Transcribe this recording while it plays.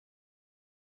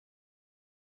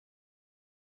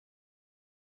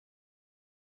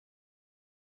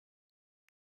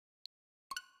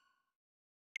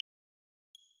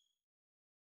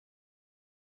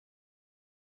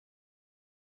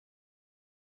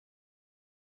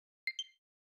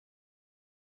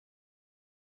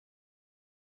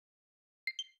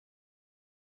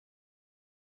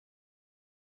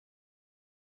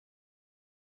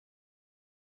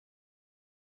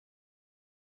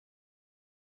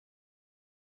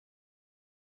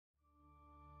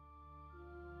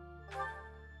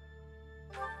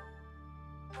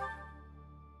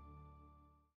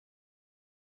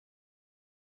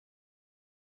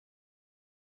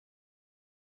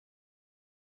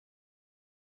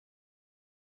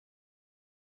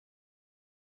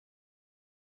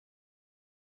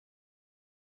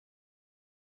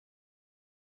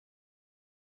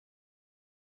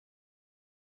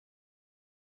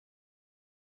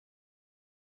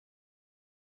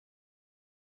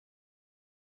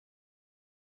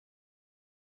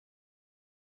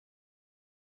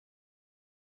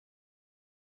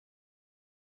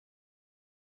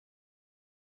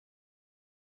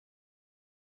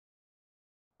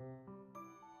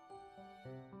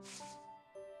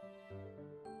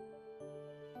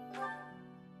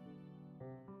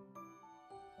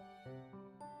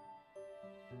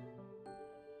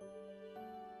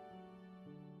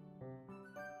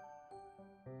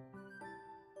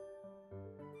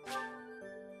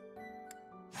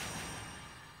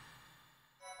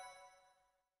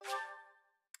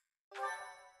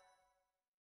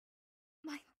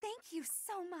Why, thank you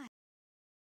so much.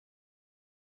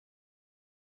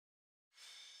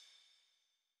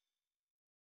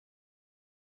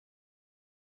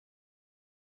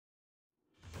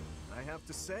 I have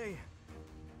to say,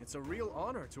 it's a real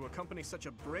honor to accompany such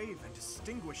a brave and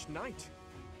distinguished knight.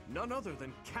 None other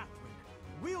than Catherine,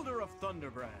 wielder of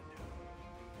Thunderbrand.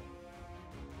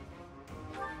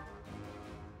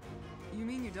 You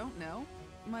mean you don't know?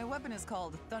 My weapon is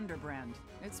called Thunderbrand.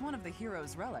 It's one of the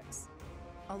hero's relics.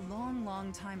 A long,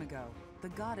 long time ago, the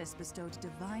goddess bestowed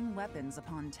divine weapons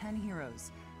upon 10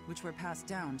 heroes, which were passed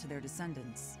down to their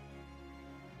descendants.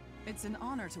 It's an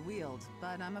honor to wield,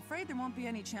 but I'm afraid there won't be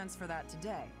any chance for that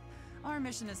today. Our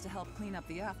mission is to help clean up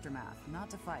the aftermath, not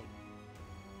to fight.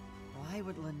 Why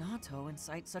would Lonato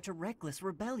incite such a reckless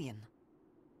rebellion?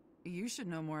 You should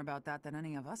know more about that than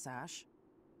any of us, Ashe.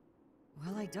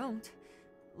 Well, I don't.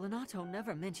 Lonato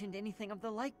never mentioned anything of the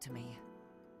like to me.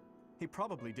 He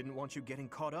probably didn't want you getting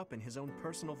caught up in his own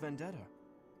personal vendetta.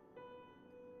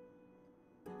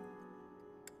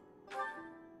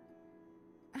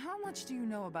 How much do you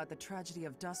know about the tragedy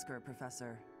of Duscur,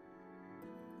 Professor?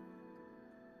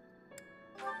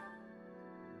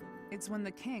 It's when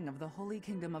the king of the Holy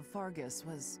Kingdom of Fargus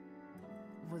was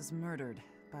murdered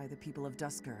by the people of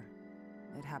Duscur.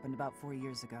 It happened about 4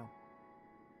 years ago.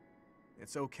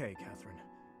 It's okay, Catherine.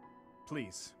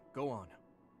 Please, go on.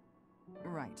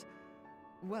 Right.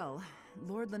 Well,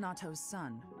 Lord Lonato's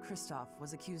son, Kristoff,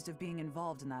 was accused of being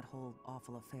involved in that whole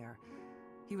awful affair.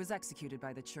 He was executed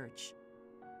by the church.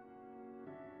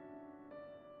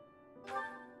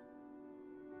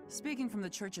 Speaking from the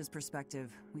church's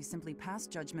perspective, we simply passed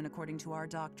judgment according to our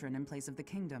doctrine in place of the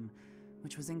kingdom,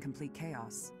 which was in complete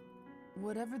chaos.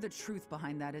 Whatever the truth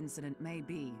behind that incident may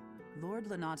be, Lord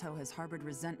Lonato has harbored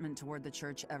resentment toward the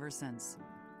church ever since.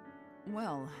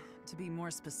 Well, to be more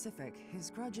specific,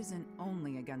 his grudge isn't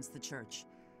only against the church.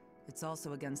 It's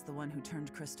also against the one who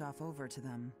turned Kristoff over to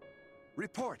them.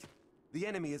 Report! The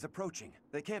enemy is approaching.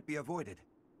 They can't be avoided.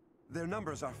 Their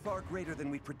numbers are far greater than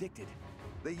we predicted.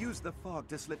 They used the fog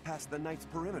to slip past the Knight's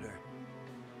perimeter.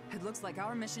 It looks like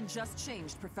our mission just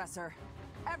changed, Professor.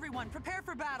 Everyone, prepare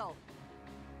for battle!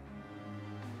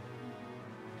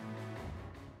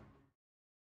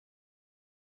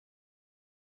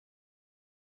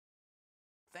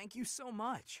 Thank you so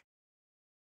much.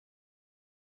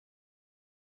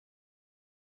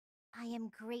 I am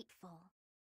grateful.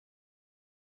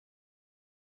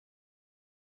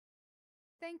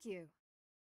 Thank you.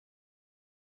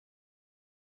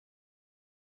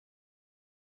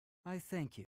 I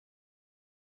thank you.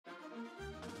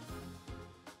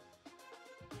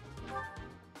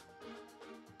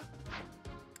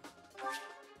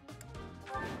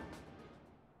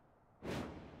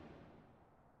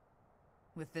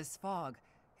 With this fog,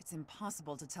 it's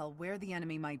impossible to tell where the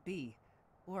enemy might be,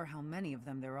 or how many of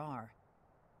them there are.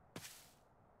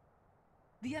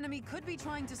 The enemy could be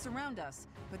trying to surround us,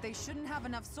 but they shouldn't have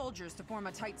enough soldiers to form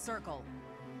a tight circle.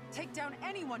 Take down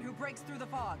anyone who breaks through the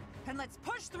fog, and let's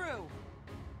push through!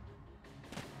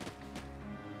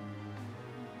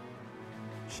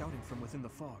 Shouting from within the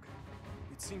fog.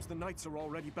 It seems the knights are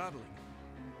already battling.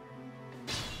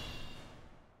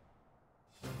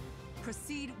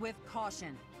 Proceed with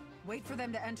caution. Wait for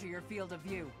them to enter your field of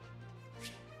view.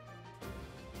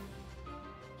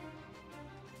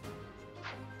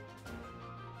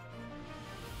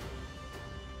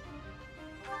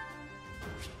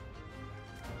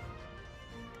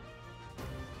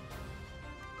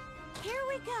 Here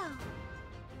we go!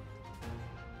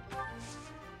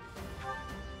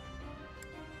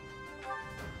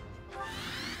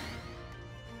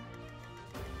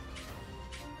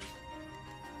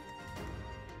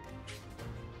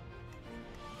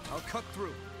 I'll cut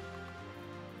through.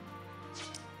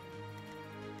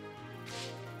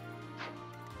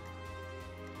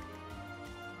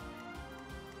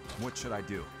 What should I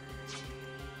do?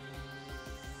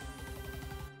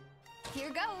 Here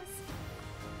goes!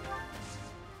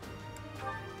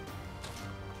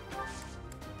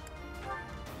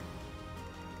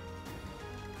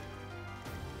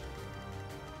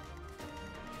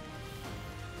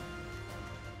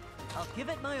 I'll give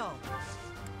it my all.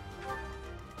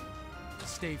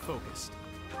 Stay focused.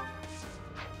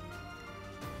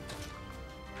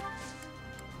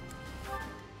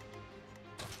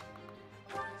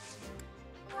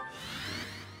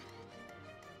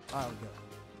 I'll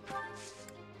go.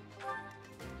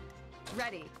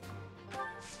 Ready.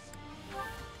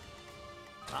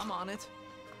 I'm on it.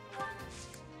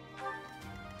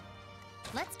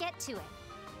 Let's get to it.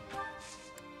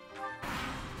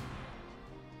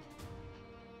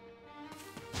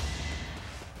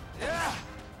 Yeah!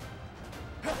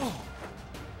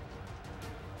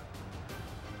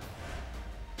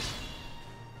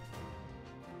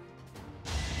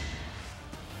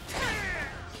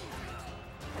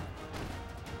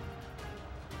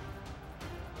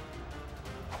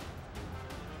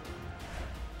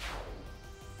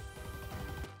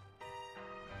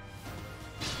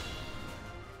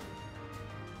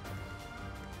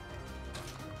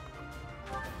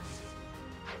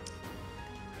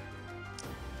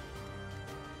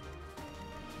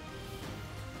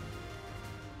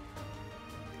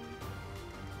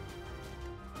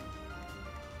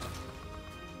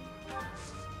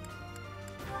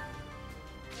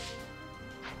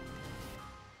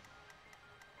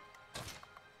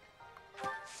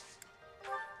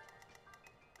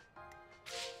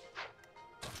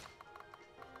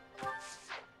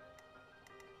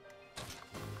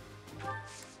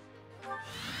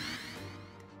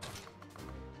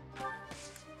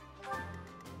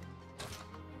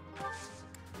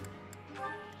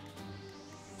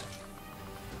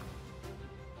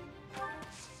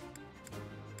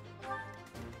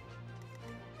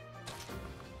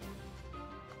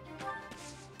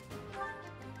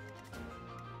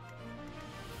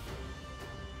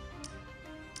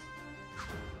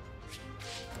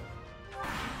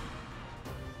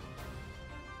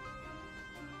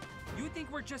 You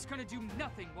think we're just gonna do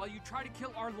nothing while you try to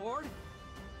kill our lord?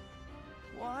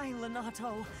 Why,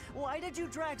 Lonato? Why did you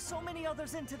drag so many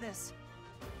others into this?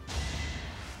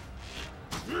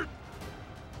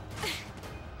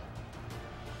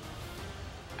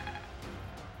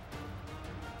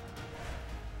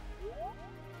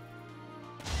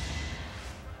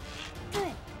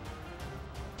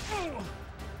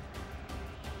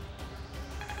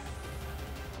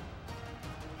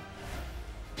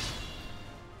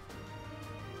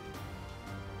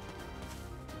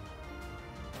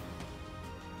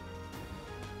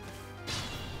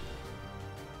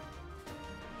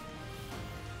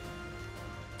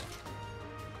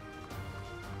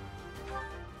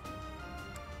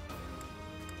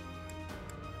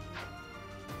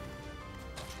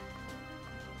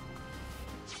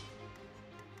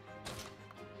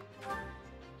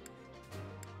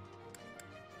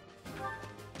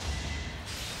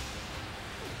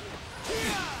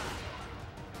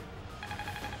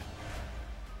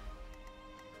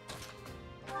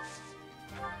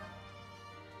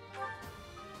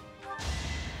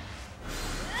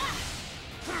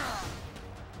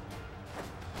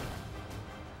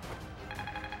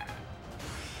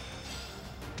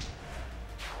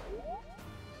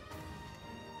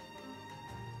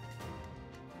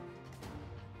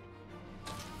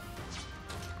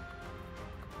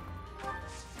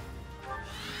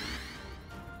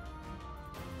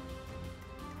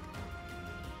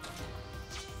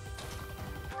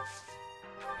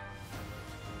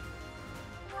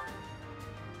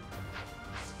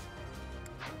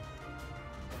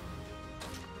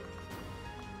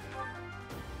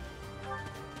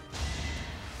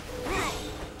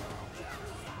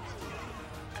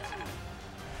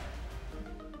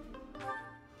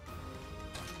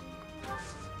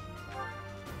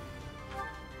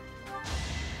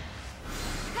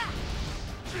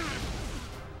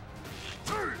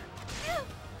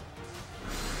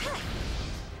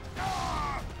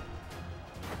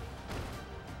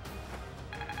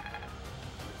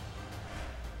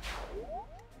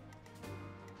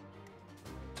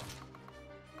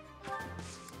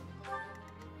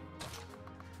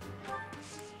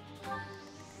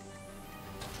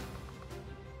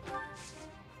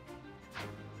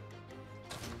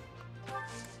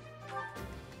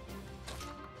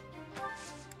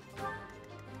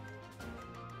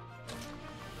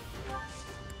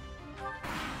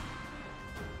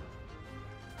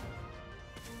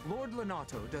 Lord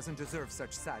Lonato doesn't deserve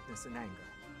such sadness and anger.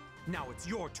 Now it's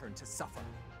your turn to suffer.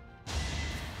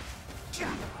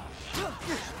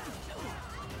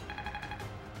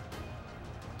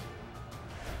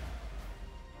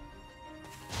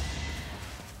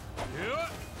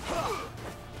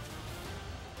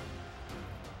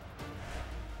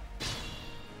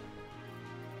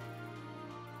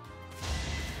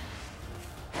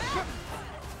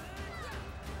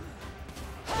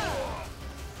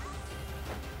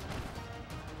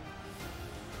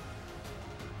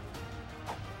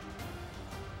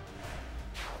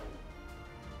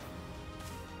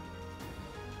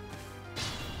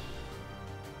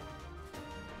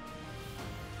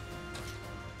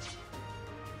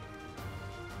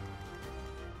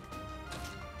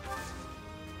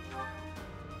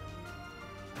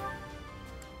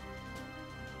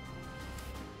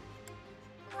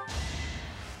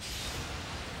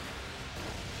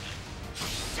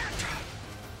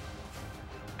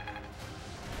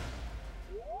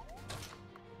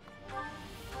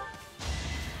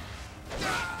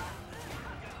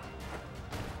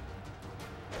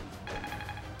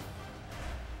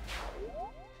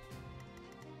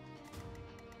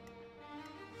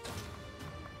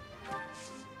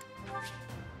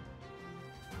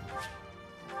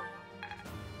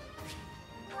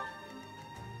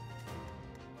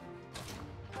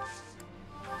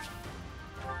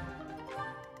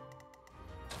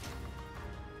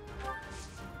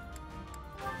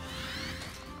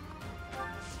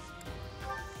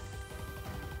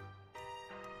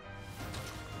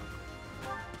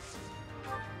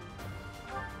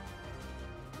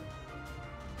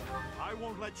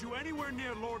 won't let you anywhere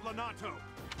near Lord Lonato!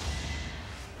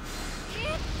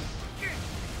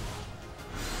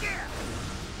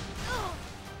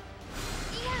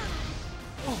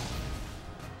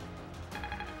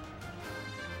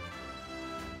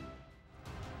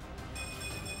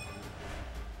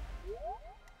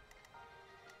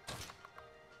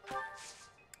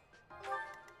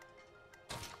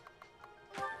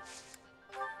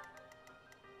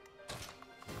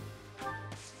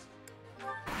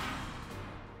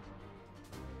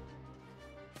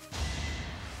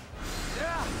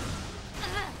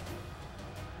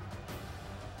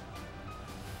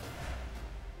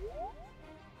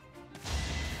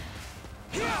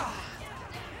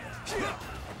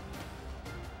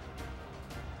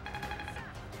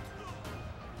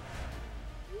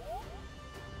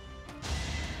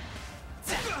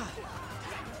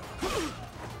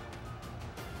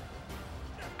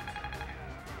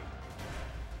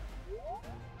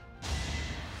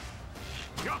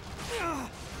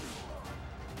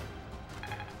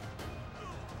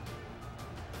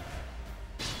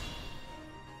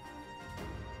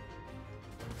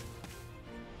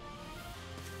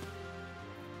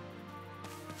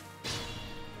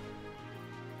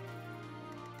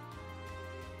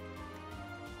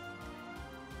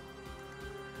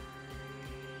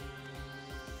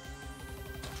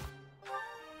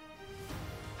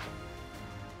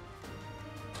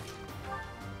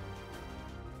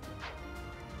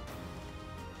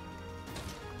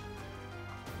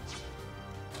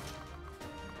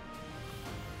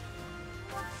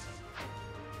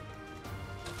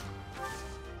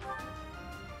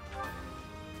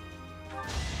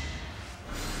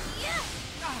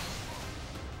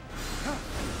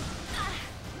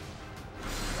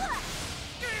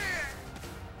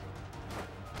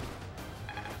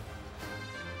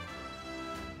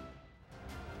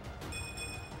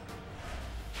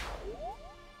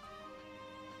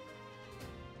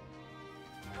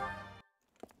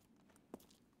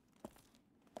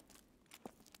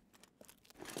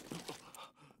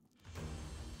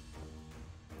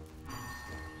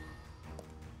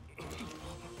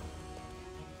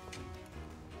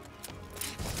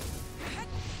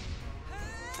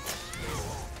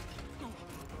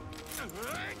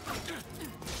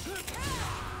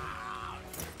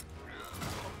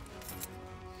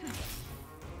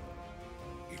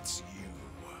 It's you.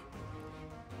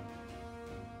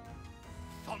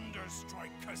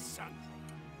 Thunderstrike Cassandra.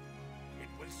 It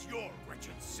was your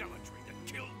wretched zealotry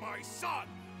that killed my son!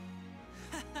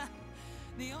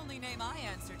 The only name I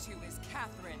answer to is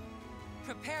Catherine.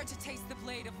 Prepare to taste the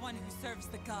blade of one who serves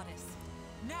the goddess.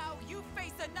 Now you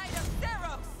face a knight of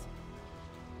Theros!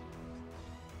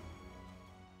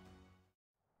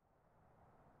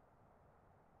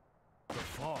 The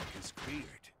fog is cleared.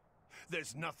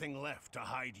 There's nothing left to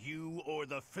hide you or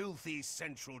the filthy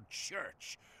Central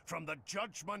Church from the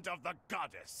judgment of the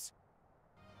goddess.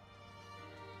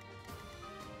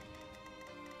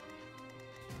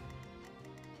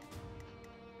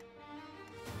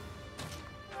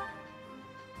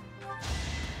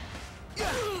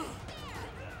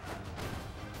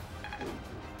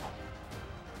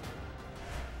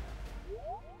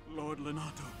 Lord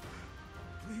Lonato,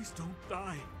 please don't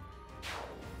die.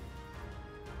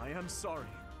 I am sorry.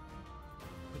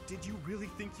 But did you really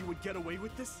think you would get away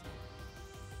with this?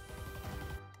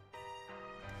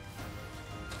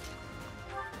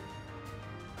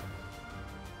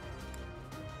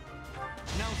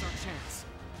 Now's our chance.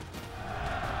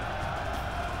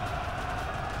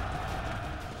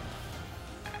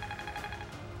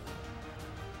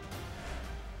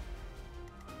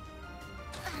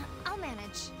 I'll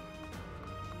manage.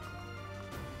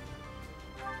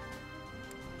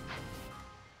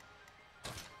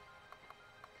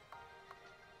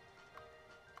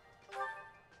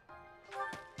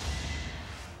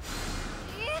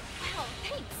 Ow,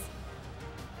 thanks.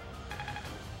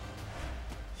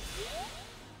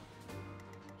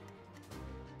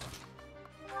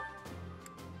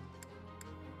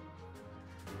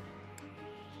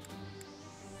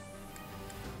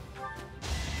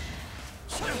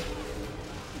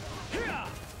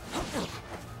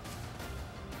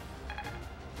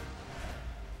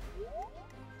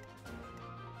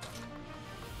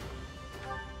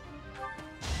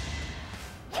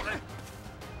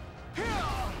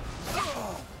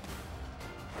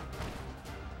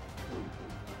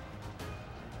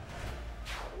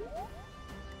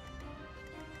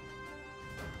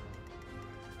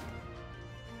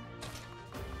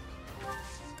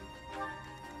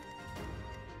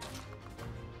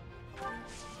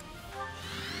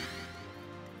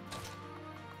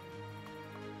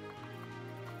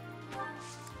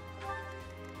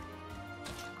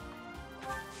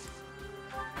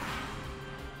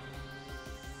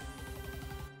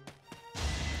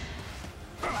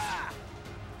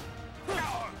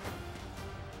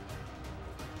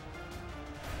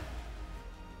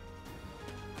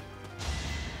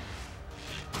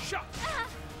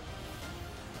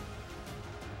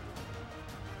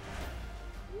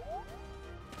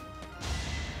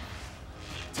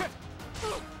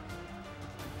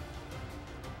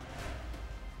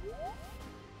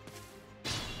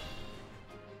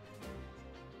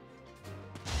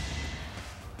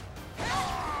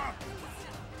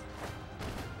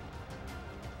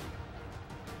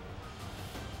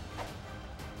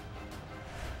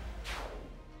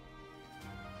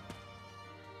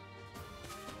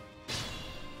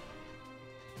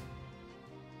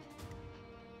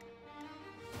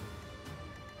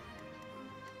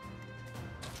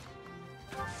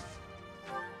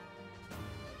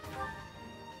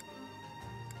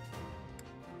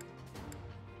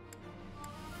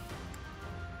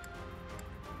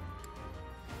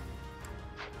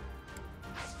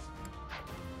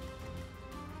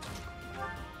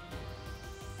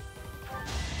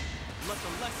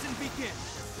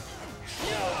 begin!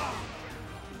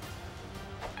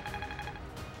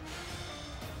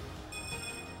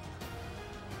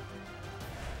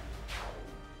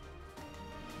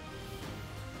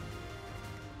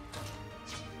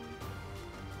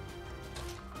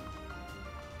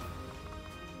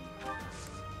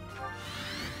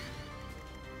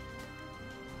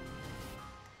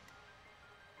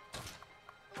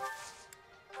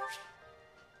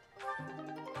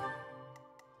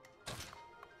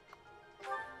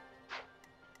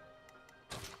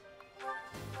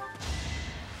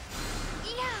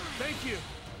 Thank you!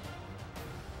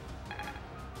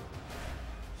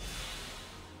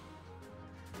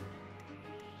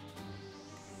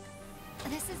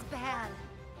 This is bad.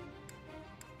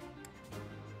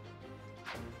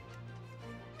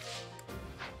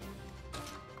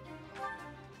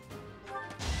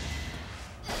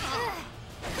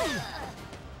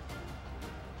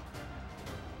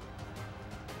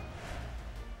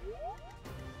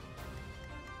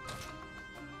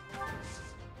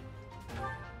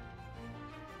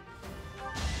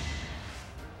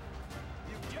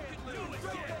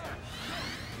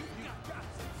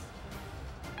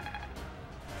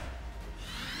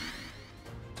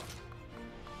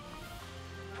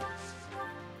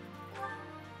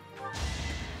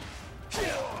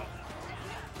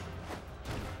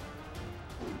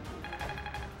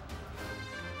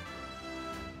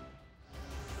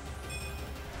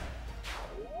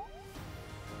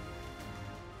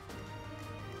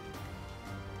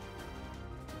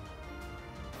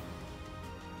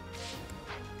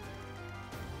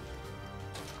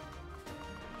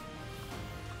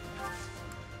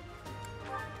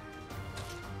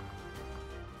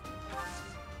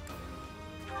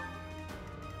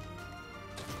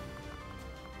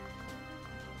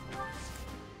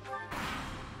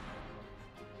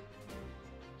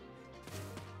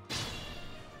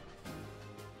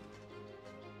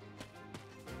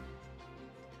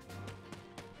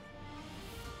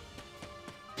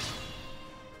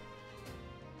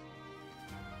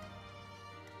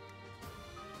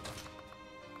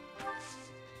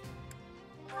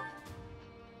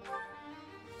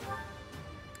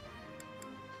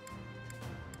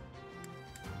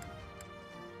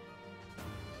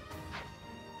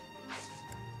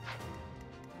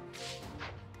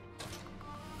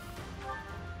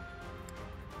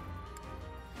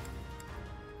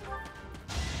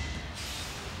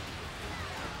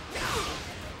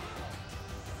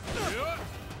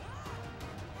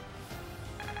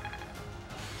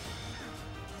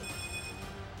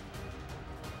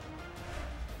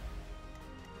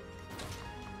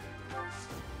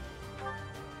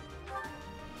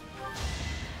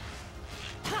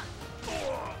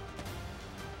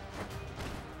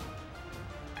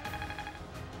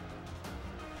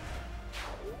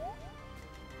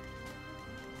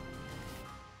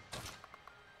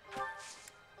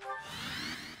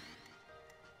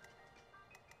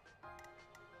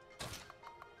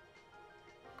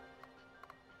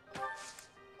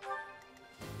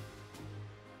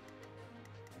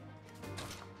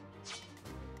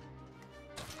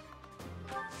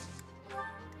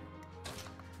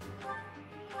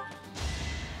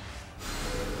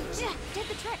 Did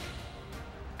the trick.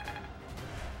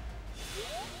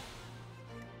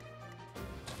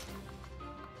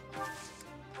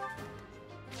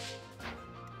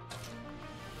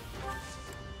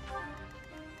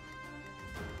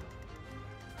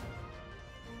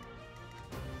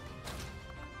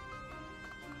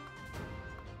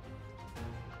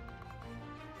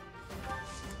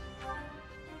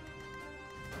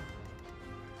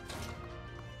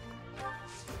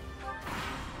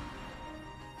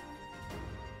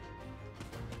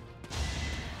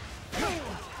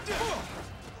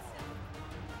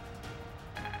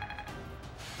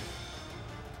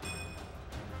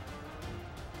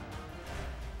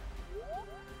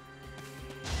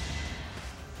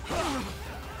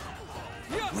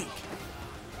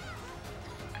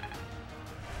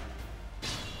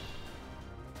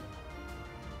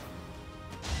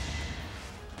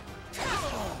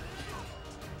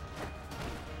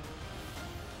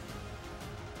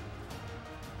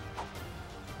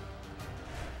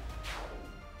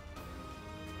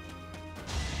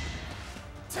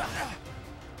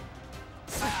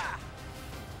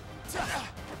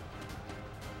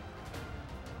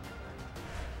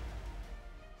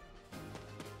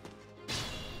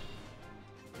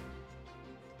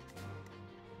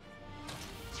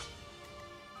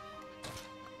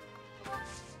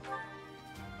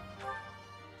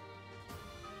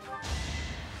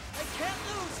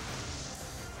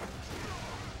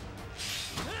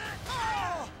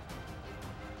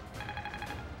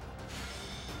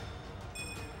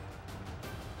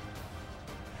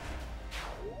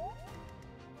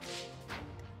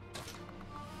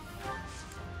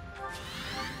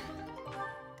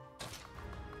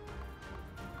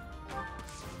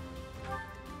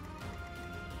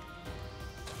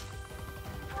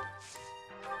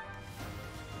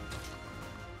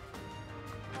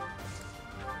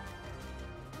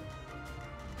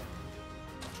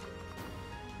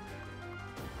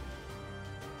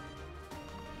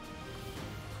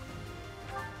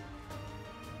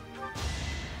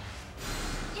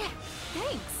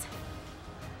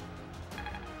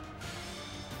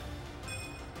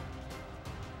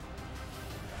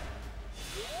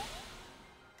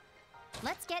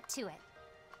 get to it.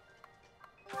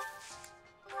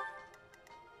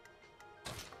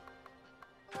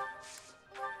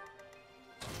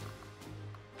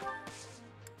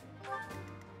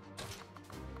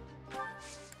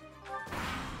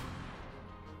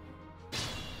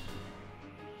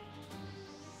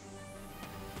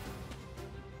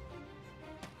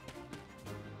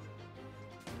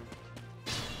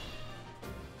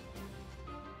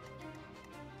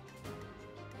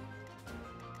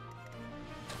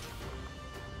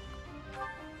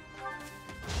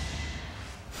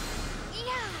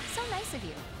 So nice of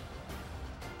you.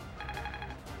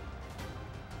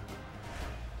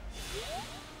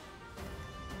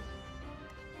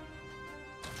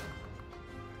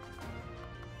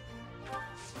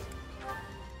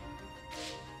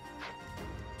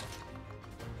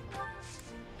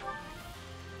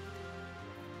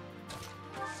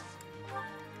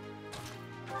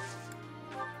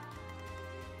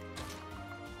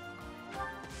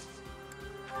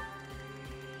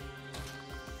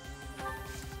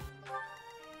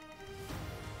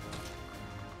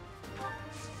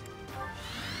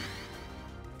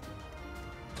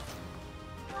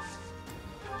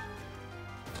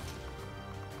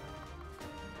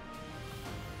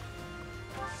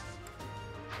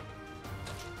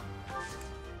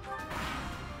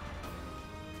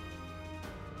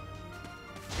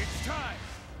 It's time!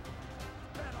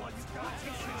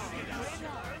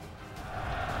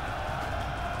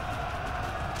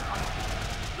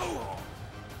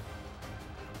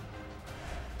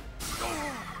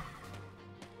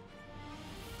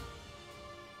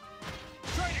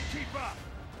 Try to keep up!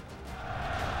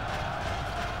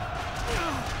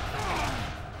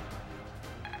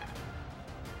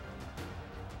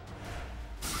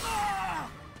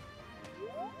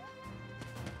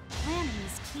 Planning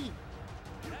is key.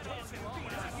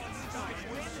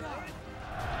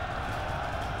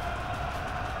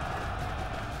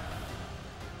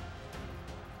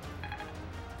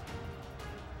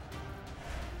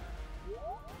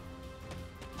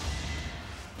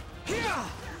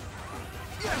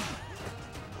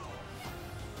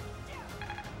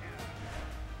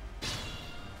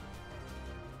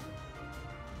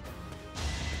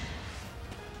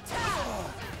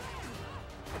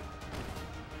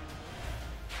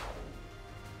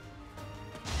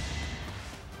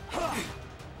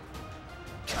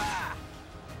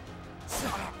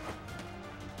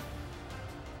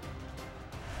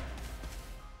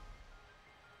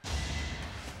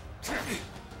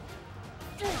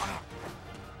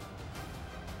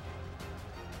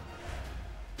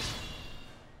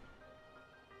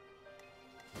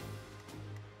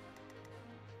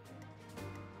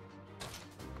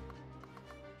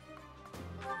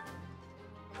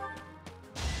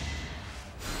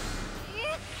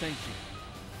 Thank you.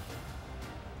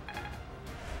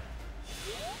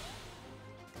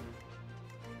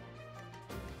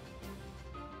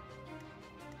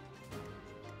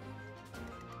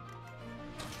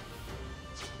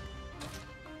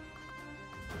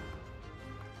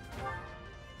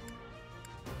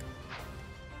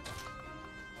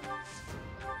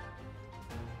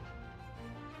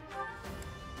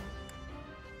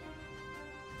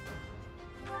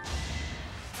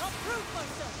 I'll prove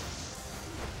myself!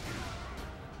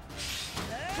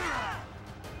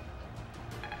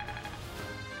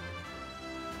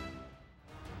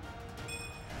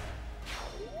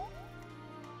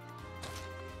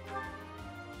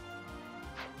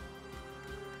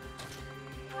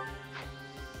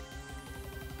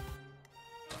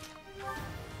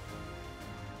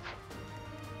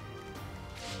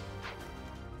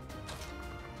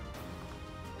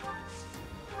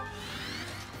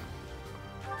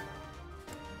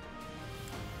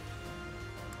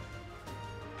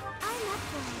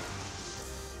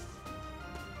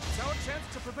 It's our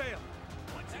chance to prevail.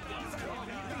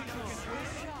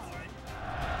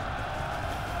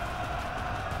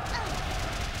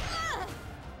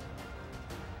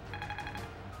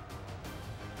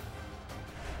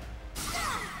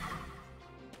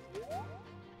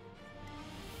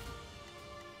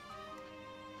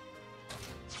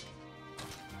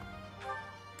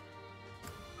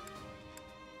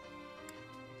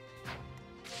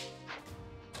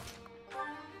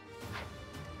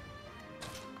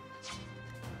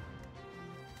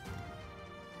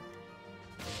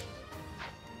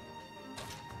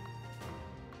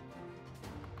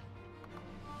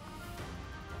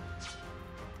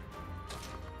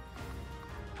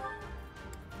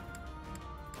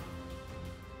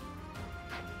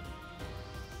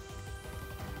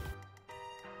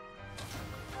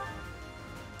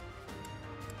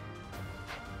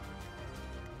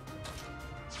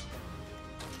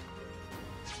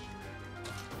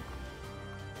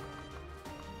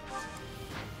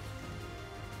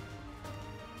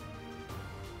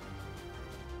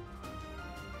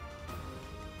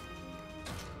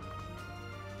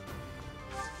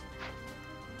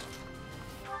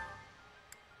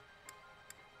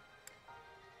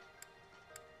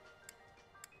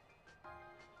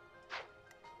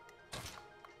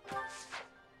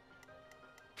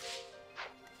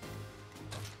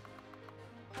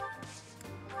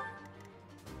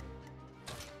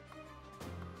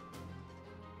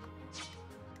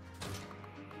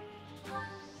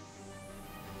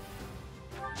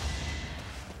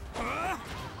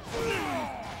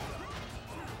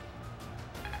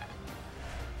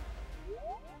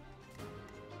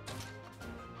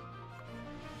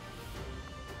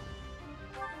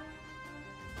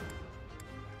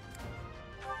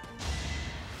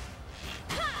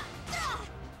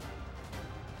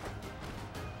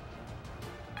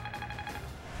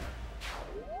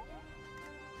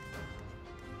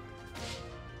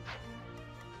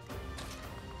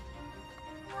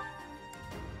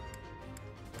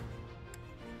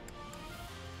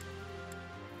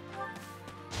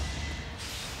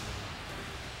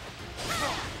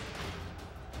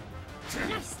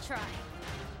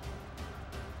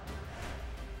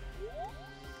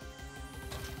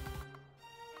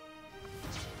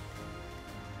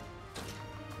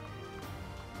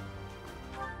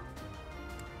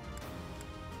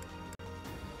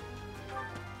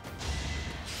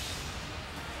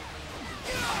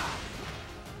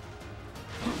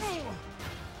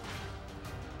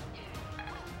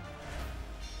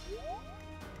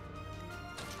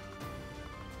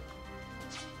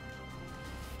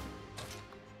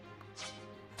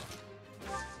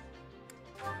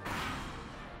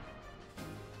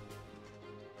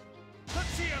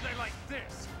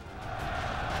 this!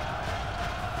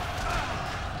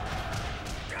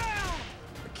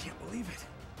 I can't believe it.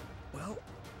 Well,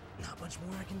 not much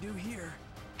more I can do here.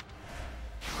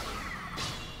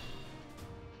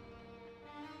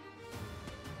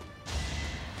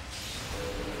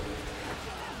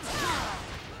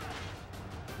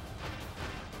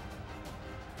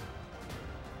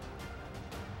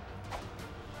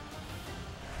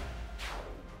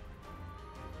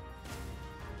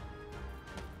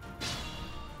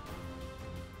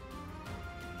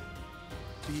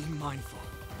 Be mindful.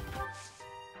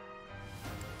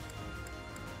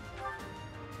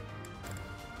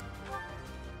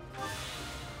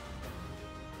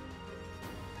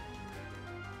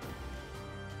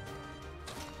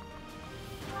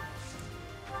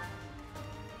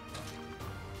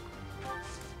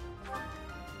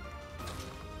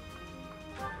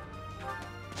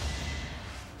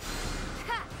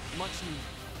 Much needed.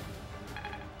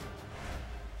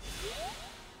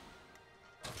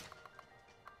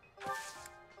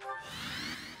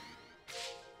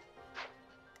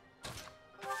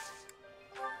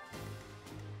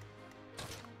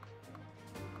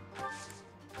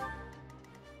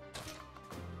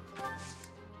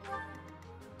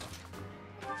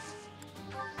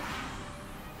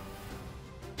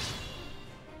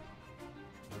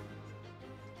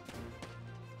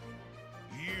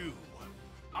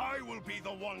 I will be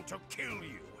the one to kill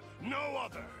you, no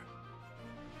other!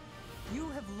 You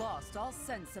have lost all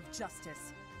sense of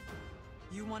justice.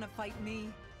 You want to fight me?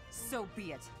 So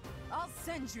be it. I'll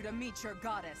send you to meet your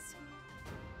goddess.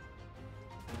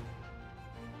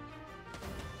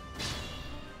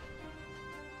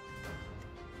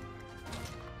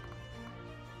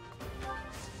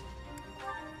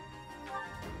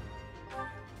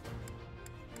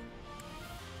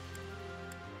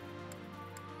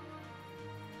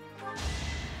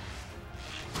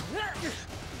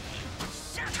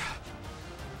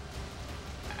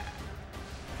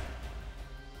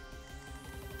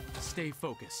 Stay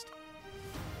focused.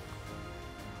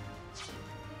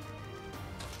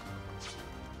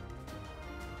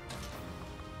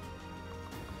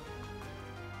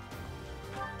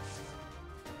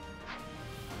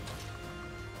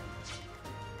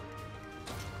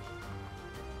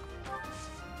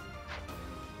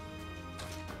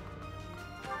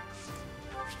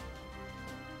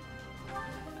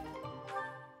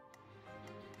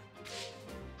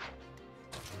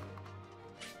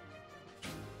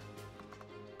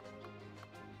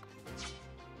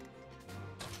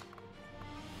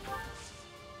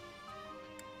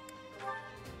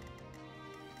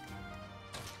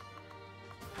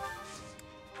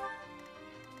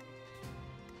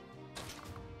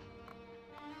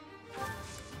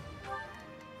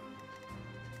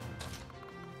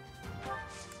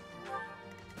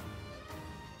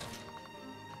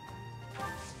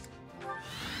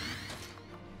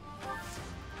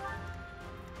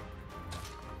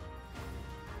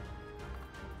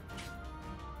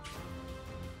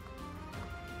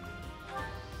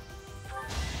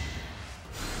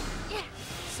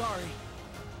 Sorry.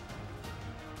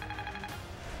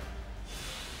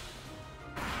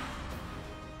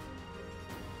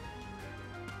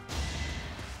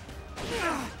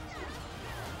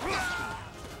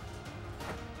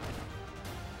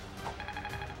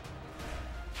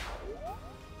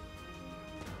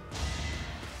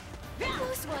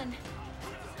 Close one.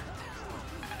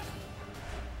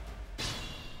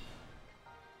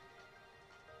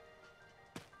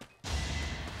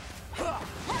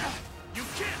 You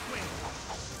can't win!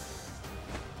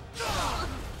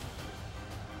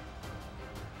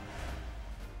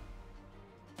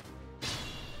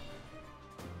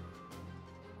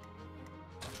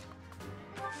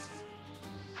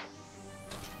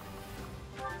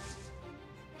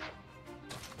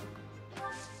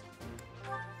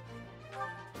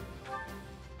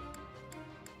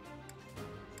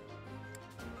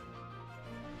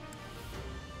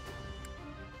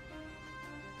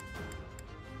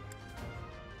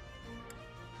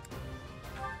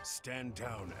 Stand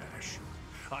down, Ashe.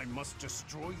 I must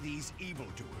destroy these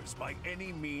evildoers by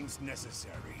any means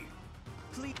necessary.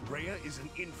 Please. Rhea is an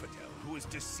infidel who has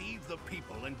deceived the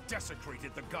people and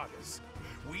desecrated the goddess.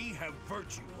 We have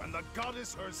virtue and the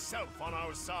goddess herself on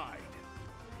our side.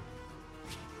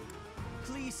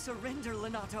 Please surrender,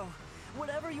 Lonato.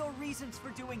 Whatever your reasons for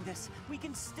doing this, we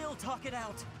can still talk it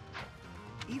out.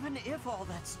 Even if all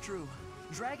that's true,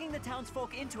 dragging the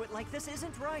townsfolk into it like this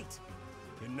isn't right.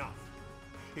 Enough.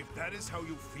 If that is how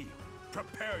you feel,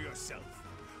 prepare yourself.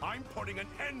 I'm putting an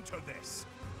end to this.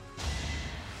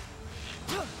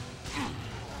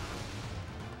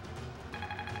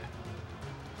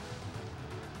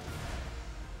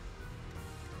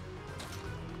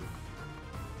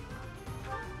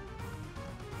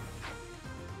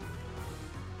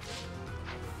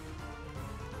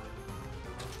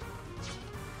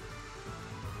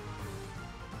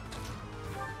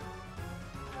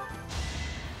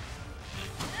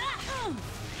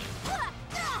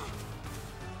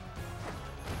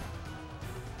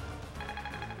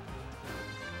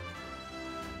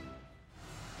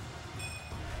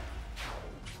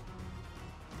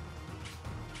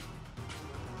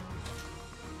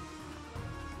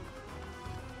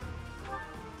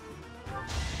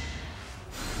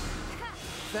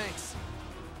 Thanks.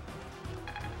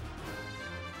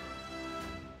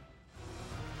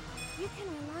 You can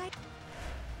rely.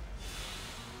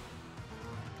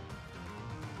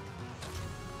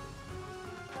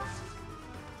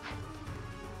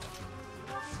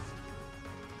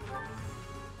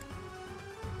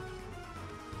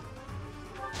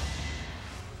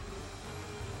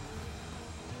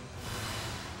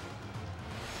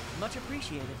 Much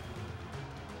appreciated.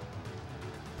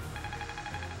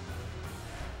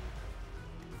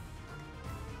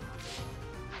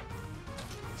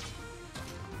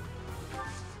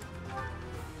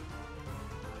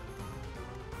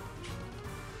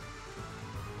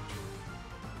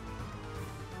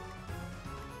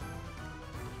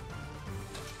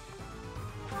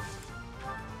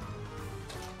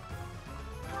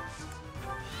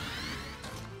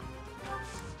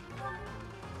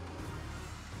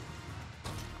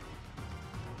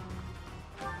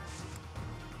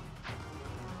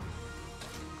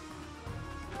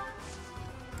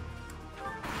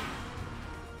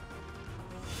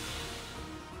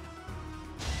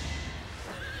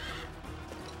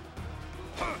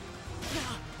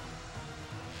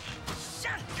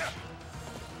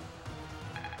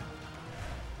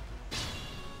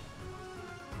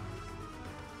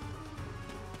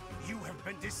 You have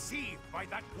been deceived by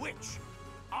that witch.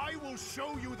 I will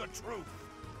show you the truth.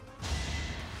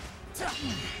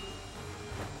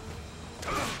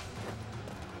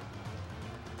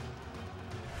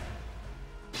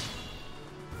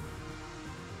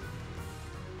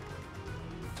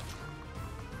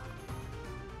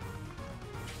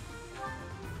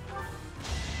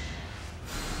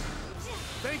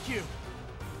 Thank you!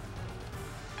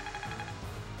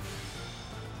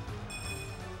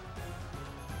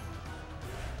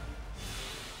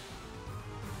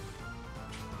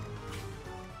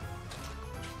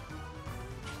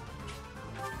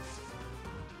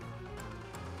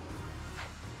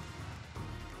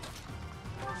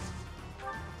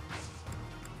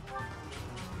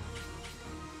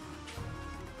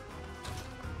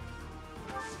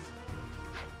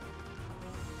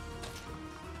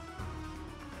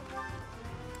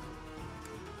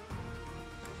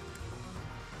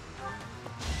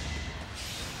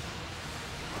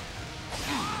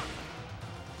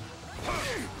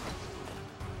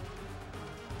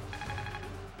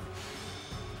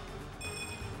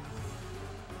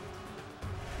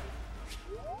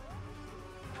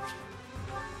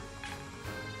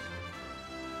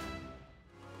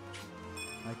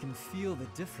 I can feel the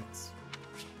difference.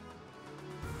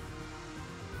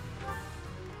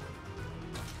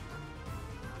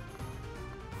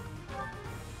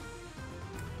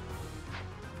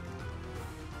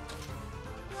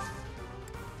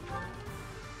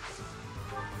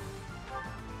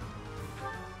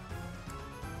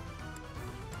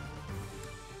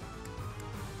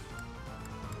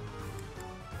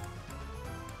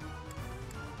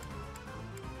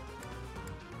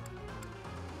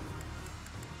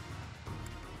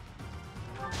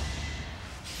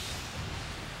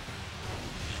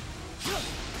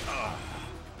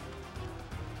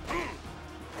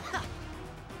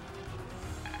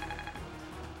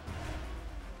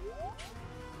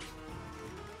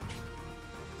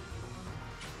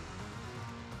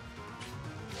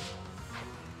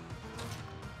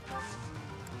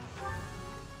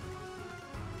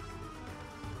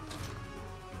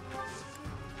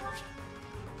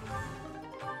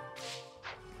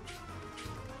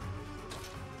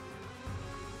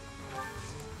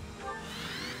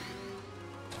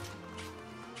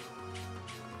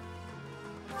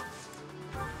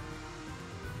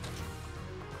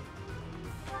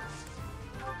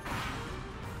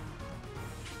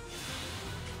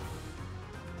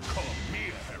 Call me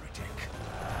a heretic.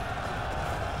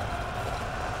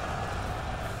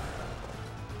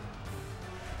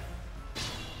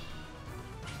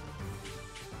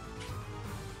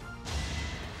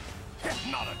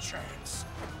 Not a chance.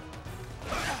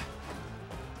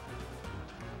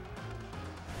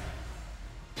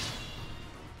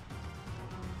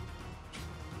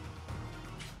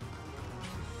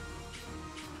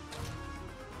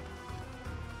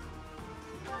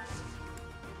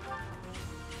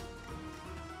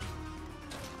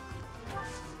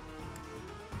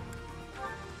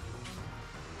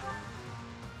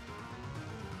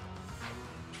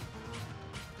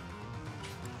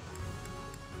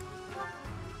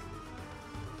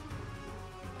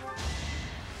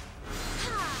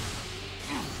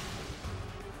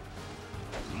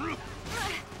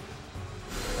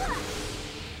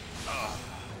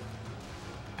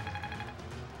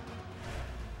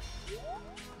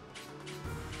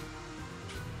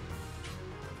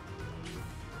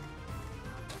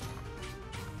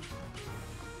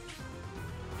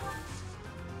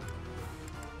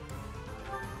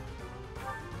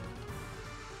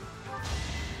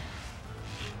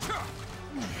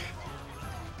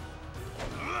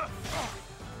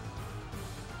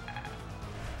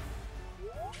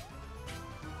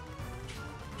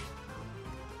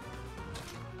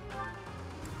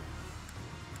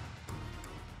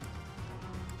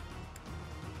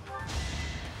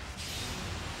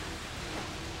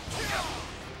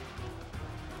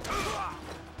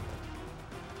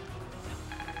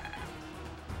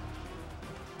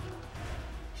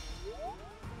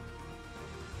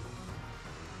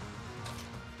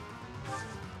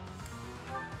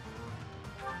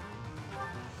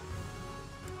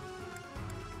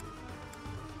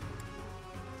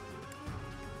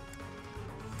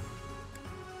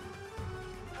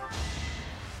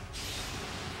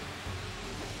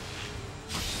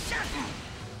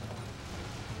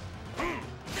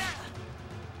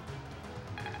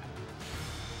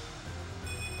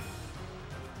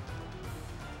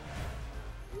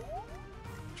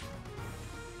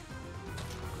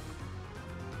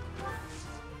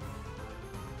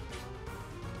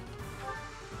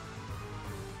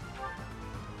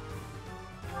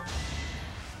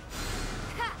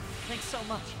 Thanks so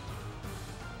much.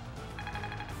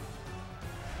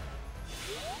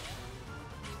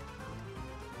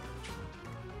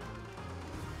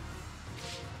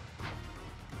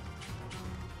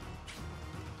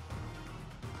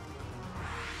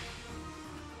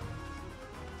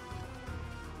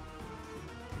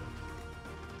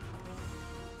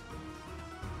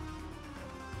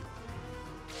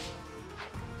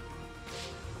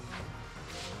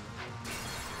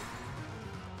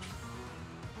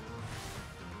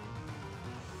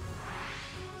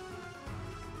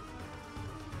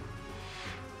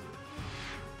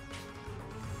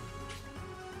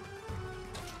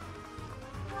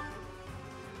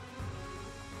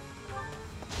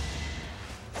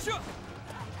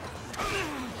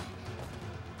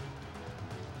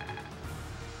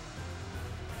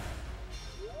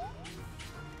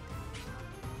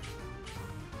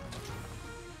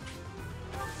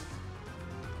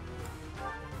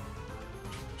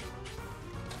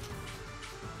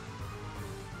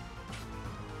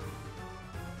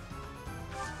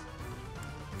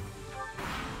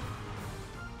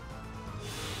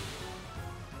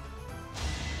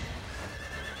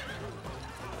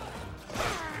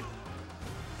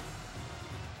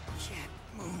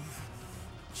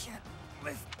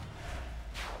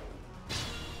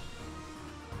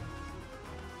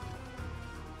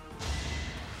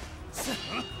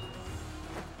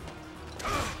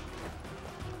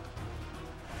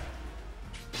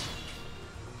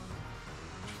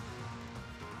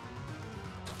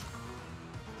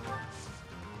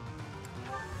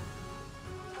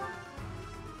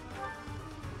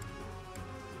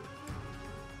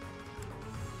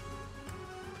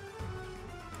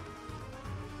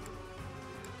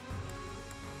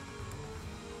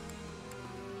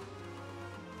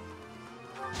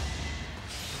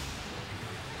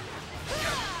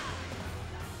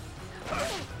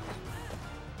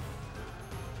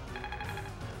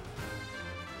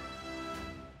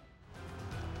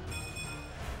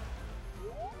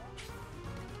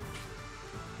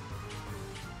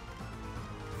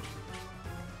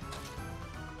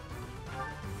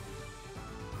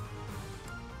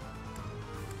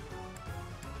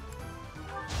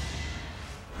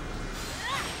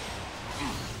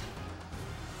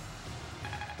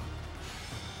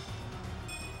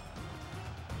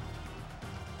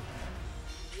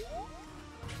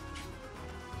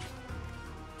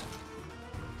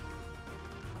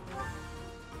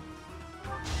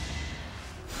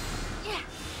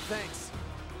 Thanks.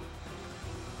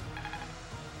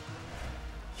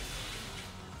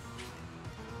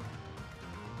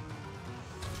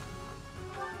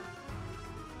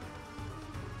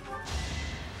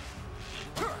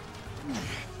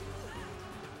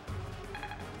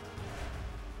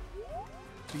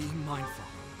 Be mindful.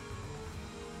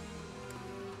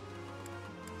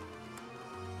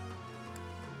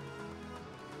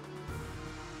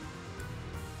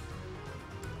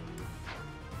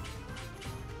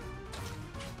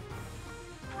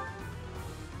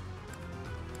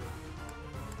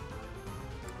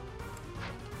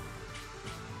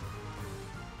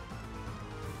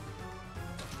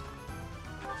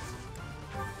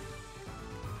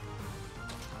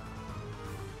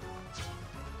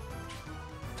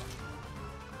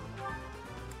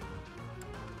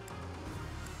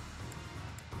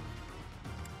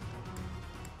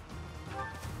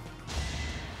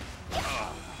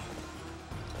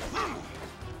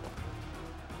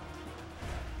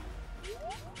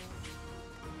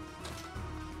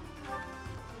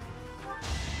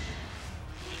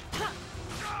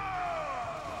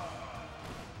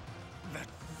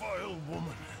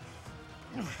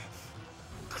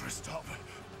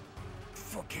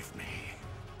 Forgive me.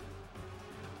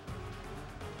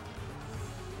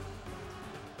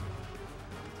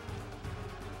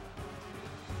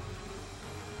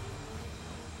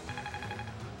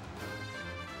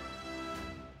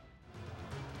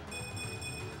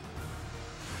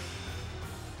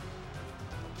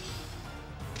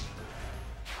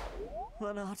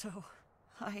 Lonato,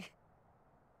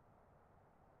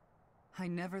 I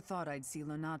never thought I'd see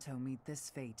Lonato meet this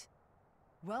fate.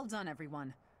 Well done,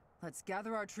 everyone. Let's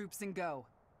gather our troops and go.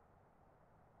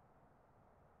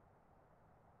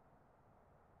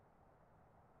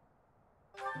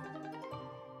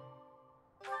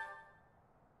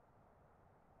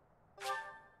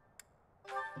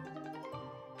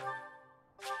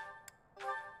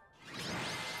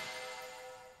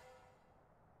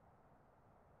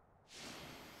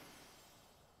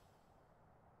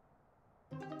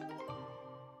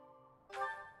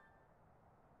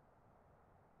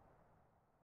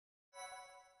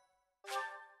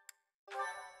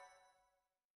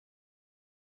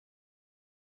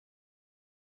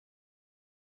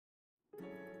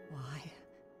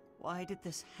 Why did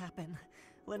this happen?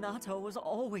 Lonato was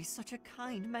always such a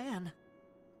kind man.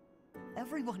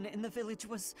 Everyone in the village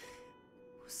was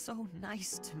so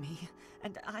nice to me,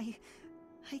 and I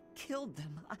killed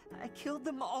them. I killed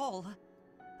them all.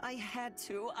 I had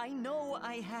to. I know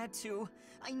I had to.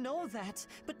 I know that,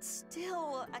 but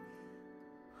still,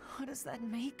 what does that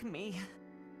make me?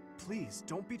 Please,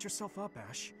 don't beat yourself up,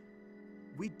 Ashe.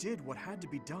 We did what had to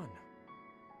be done.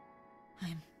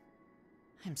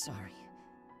 I'm sorry.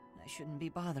 I shouldn't be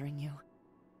bothering you.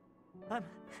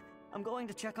 I'm going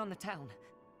to check on the town.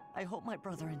 I hope my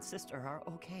brother and sister are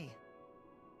okay.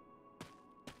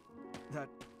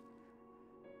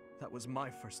 That was my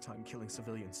first time killing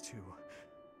civilians too.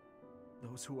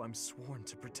 Those who I'm sworn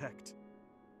to protect.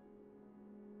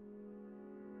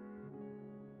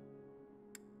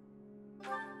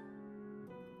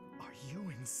 Are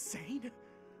you insane?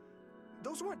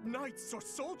 Those weren't knights or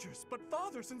soldiers, but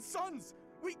fathers and sons!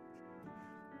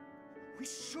 We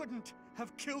shouldn't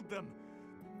have killed them!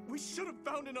 We should have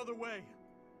found another way!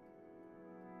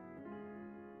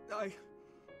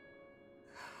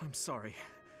 I'm sorry.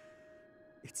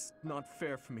 It's not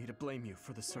fair for me to blame you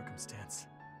for the circumstance.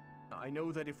 I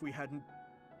know that if we hadn't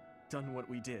done what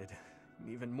we did,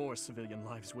 even more civilian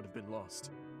lives would have been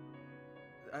lost.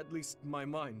 At least my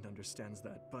mind understands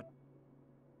that, but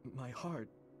my heart...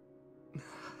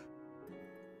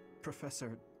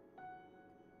 Professor,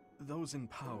 those in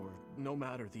power, no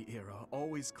matter the era,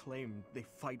 always claim they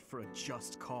fight for a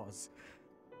just cause,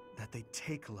 that they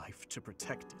take life to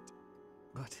protect it.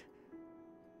 But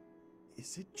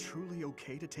is it truly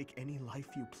okay to take any life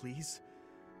you please?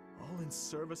 All in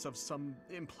service of some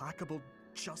implacable,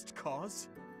 just cause?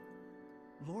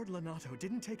 Lord Lonato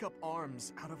didn't take up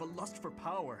arms out of a lust for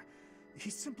power. He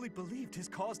simply believed his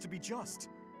cause to be just.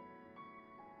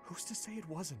 Who's to say it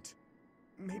wasn't?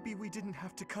 Maybe we didn't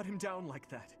have to cut him down like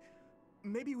that.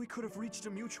 Maybe we could have reached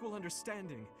a mutual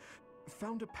understanding,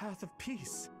 found a path of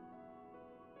peace.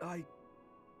 I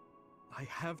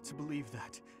have to believe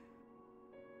that.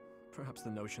 Perhaps the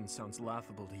notion sounds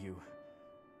laughable to you.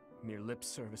 Mere lip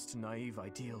service to naive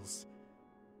ideals.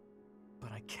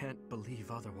 But I can't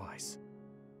believe otherwise.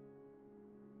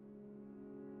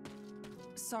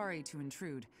 Sorry to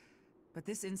intrude, but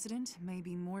this incident may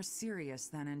be more serious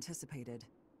than anticipated.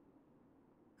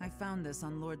 I found this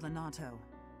on Lord Lonato.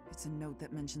 It's a note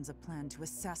that mentions a plan to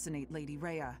assassinate Lady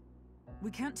Rhea. We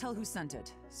can't tell who sent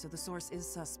it, so the source is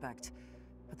suspect,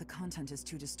 but the content is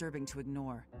too disturbing to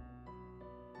ignore.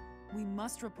 We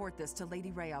must report this to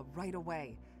Lady Rhea right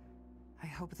away. I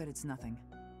hope that it's nothing.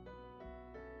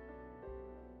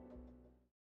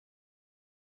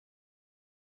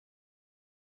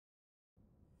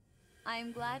 I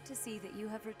am glad to see that you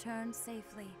have returned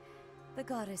safely. The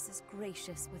goddess is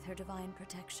gracious with her divine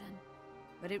protection.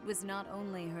 But it was not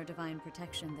only her divine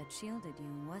protection that shielded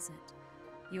you, was it?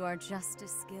 You are just as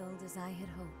skilled as I had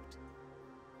hoped.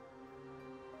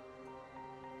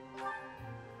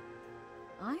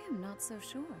 I am not so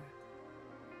sure.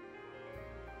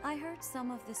 I heard some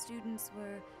of the students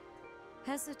were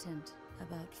hesitant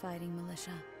about fighting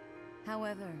militia.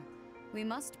 However, we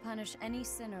must punish any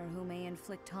sinner who may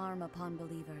inflict harm upon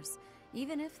believers,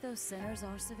 even if those sinners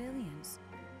are civilians.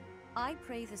 I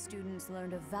pray the students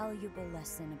learned a valuable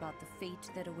lesson about the fate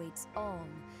that awaits all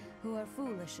who are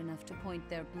foolish enough to point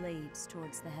their blades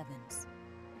towards the heavens.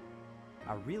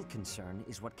 Our real concern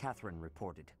is what Catherine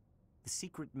reported. The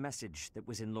secret message that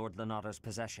was in Lord Lonato's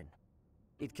possession.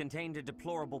 It contained a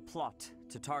deplorable plot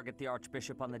to target the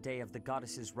Archbishop on the day of the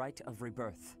goddess's rite of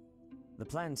rebirth. The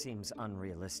plan seems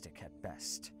unrealistic at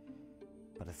best,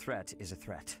 but a threat is a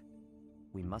threat.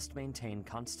 We must maintain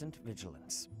constant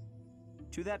vigilance.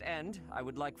 To that end, I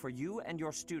would like for you and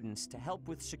your students to help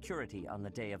with security on the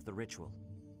day of the ritual.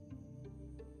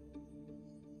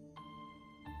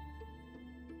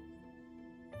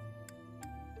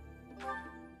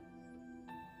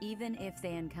 Even if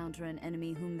they encounter an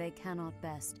enemy whom they cannot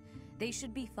best, they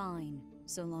should be fine,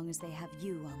 so long as they have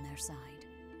you on their side.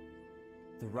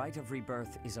 The rite of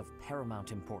rebirth is of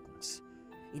paramount importance.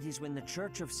 It is when the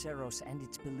Church of Seros and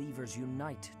its believers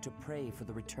unite to pray for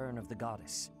the return of the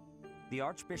goddess. The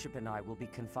Archbishop and I will be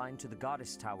confined to the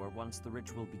Goddess Tower once the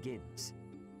ritual begins.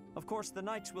 Of course, the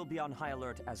Knights will be on high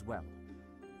alert as well,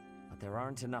 but there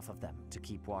aren't enough of them to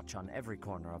keep watch on every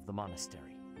corner of the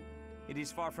monastery. It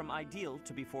is far from ideal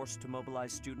to be forced to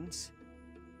mobilize students,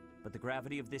 but the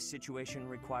gravity of this situation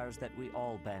requires that we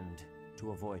all bend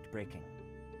to avoid breaking.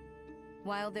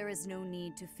 While there is no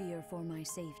need to fear for my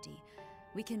safety,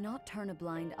 we cannot turn a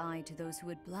blind eye to those who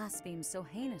would blaspheme so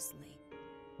heinously.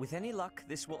 With any luck,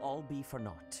 this will all be for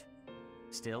naught.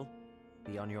 Still,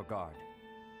 be on your guard.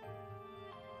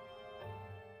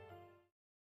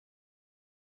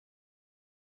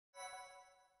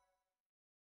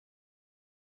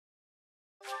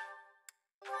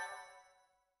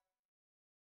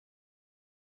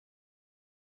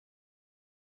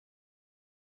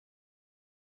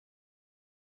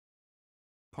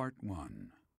 Part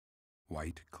 1.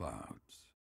 White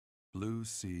Clouds. Blue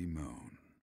Sea Moon.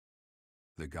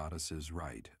 The goddess's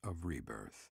rite of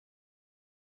rebirth.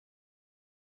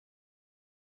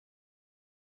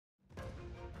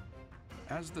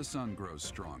 As the sun grows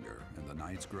stronger and the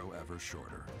nights grow ever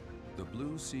shorter, the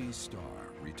Blue Sea Star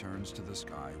returns to the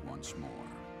sky once more.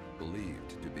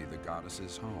 Believed to be the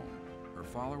goddess's home, her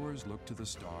followers look to the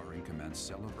star and commence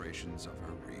celebrations of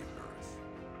her rebirth.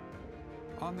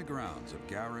 On the grounds of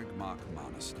Garreg Mach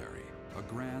Monastery, a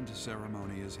grand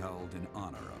ceremony is held in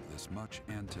honor of this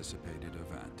much-anticipated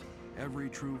event. Every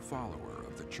true follower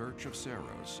of the Church of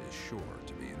Seiros is sure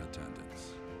to be in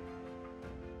attendance.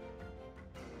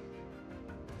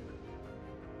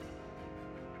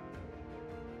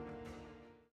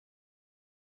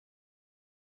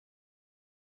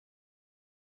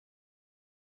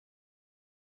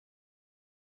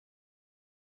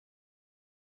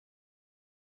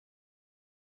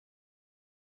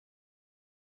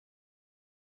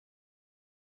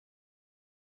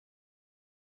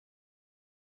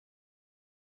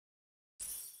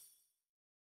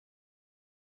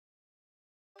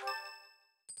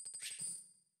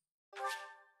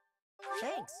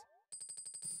 Thanks.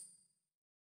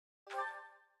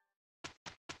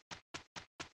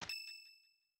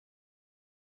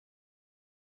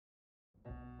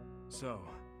 So,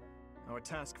 our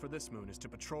task for this moon is to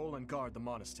patrol and guard the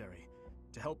monastery,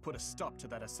 to help put a stop to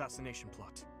that assassination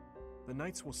plot. The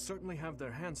Knights will certainly have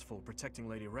their hands full protecting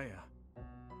Lady Rhea,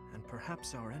 and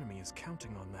perhaps our enemy is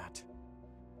counting on that.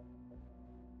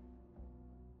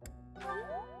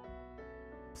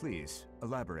 Please,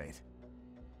 elaborate.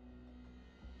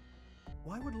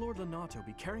 Why would Lord Lonato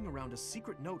be carrying around a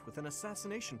secret note with an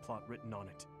assassination plot written on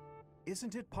it?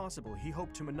 Isn't it possible he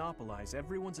hoped to monopolize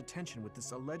everyone's attention with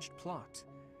this alleged plot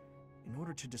in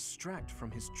order to distract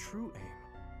from his true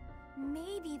aim?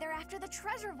 Maybe they're after the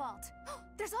treasure vault.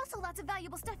 There's also lots of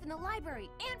valuable stuff in the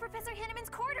library and Professor Hanneman's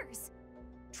quarters.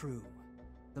 True.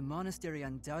 The monastery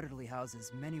undoubtedly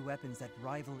houses many weapons that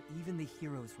rival even the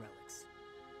hero's relics.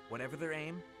 Whatever their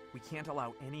aim, we can't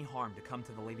allow any harm to come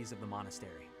to the ladies of the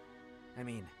monastery. I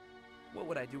mean, what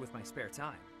would I do with my spare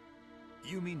time?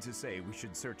 You mean to say we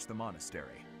should search the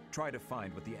monastery, try to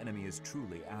find what the enemy is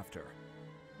truly after?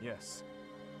 Yes.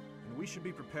 And we should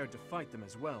be prepared to fight them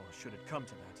as well, should it come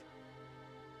to that.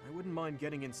 I wouldn't mind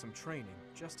getting in some training,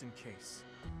 just in case.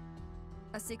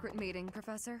 A secret meeting,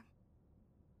 Professor?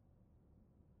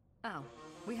 Oh,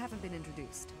 we haven't been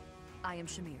introduced. I am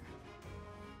Shamir.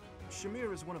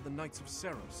 Shamir is one of the Knights of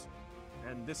Seiros,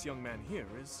 and this young man here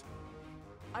is...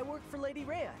 I work for Lady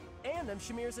Rhea, and I'm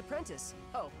Shamir's apprentice.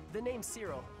 Oh, the name's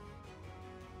Cyril.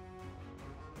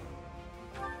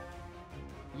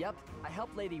 Yep, I help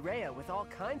Lady Rhea with all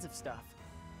kinds of stuff.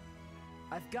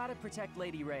 I've got to protect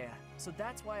Lady Rhea, so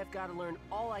that's why I've got to learn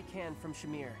all I can from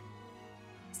Shamir.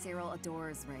 Cyril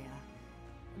adores Rhea.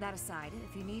 That aside,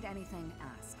 if you need anything,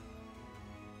 ask.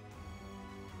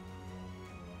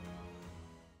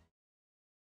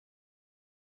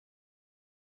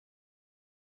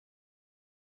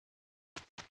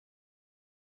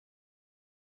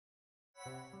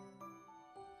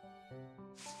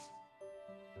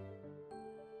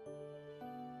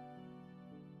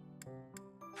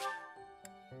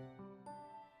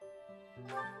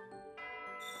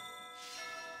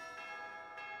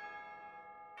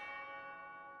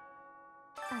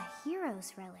 A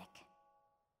hero's relic.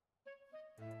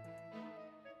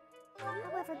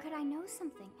 However, could I know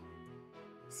something?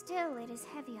 Still, it is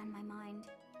heavy on my mind.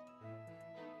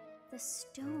 The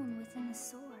stone within the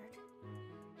sword.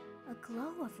 A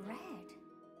glow of red.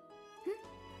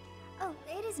 Oh,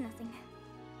 it is nothing.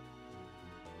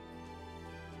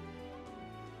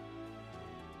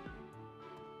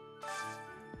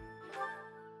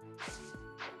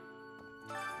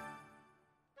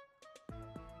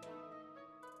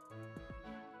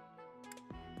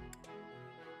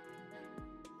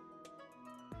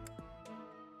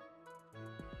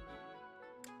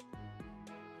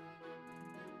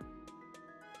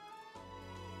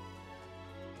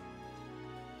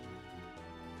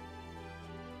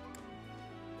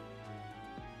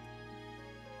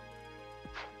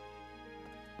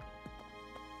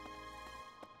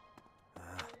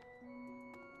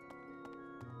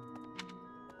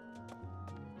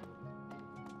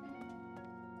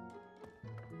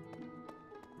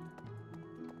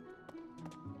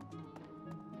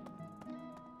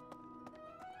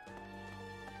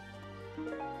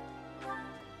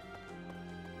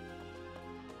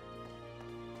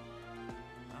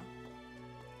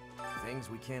 Things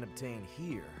we can't obtain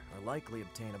here are likely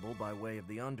obtainable by way of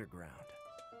the underground.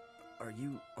 Are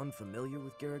you unfamiliar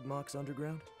with Garreg Mach's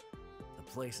underground?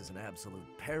 The place is an absolute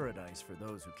paradise for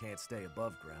those who can't stay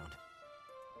above ground.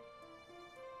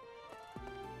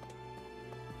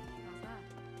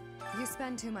 You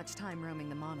spend too much time roaming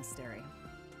the monastery.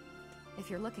 If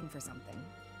you're looking for something,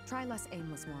 try less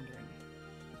aimless wandering.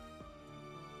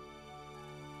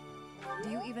 Do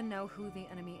you even know who the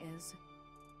enemy is?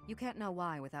 You can't know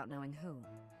why without knowing who.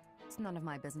 It's none of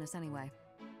my business anyway.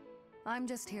 I'm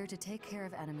just here to take care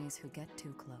of enemies who get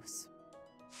too close.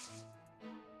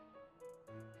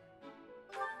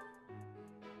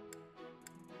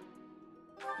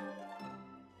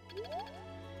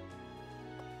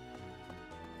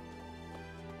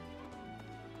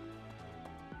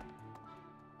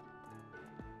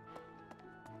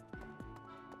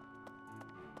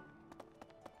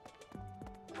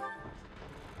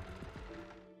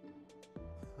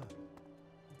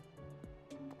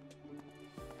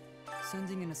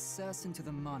 Sending an assassin to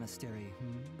the monastery,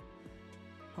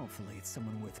 Hopefully it's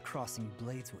someone worth crossing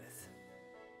blades with.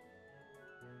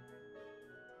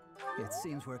 It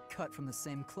seems we're cut from the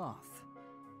same cloth.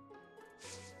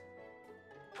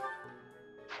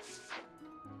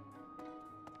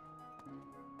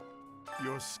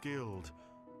 You're skilled.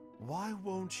 Why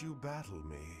won't you battle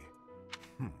me?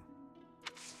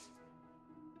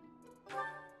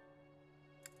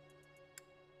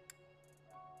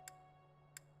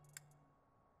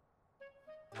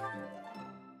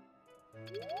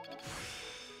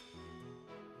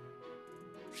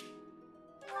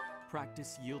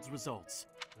 Practice yields results.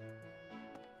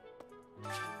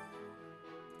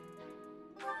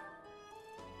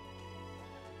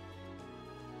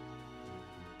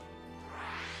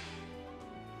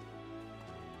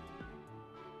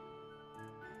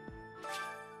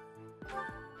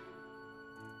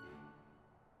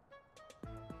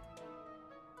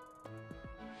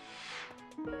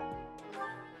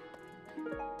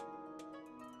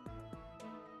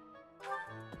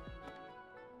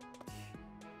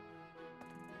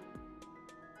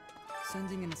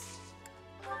 Sending an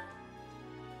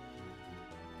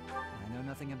I know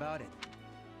nothing about it.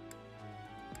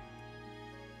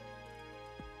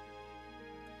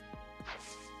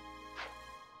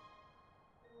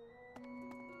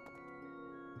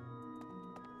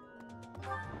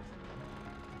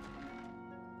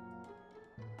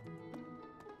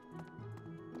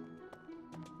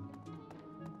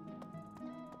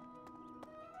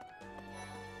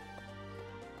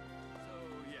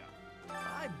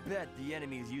 I bet the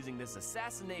enemy is using this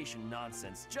assassination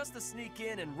nonsense just to sneak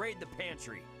in and raid the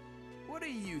pantry. What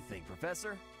do you think,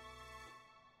 Professor?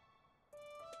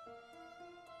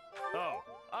 Oh,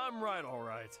 I'm right, all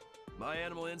right. My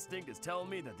animal instinct is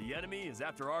telling me that the enemy is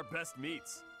after our best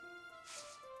meats.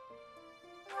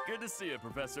 Good to see you,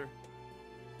 Professor.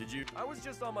 Did you? I was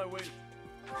just on my way.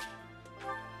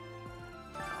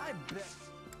 I bet.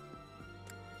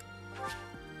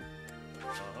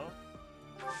 Uh-huh.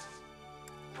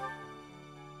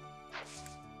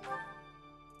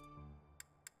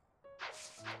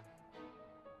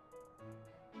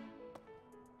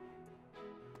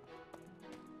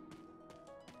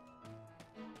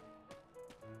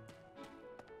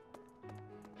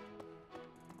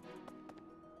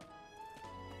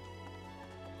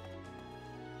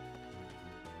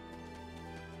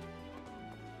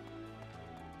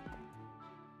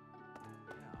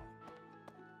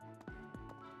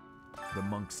 The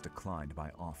monks declined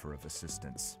my offer of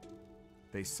assistance.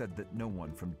 They said that no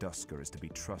one from Duskur is to be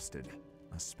trusted,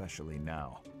 especially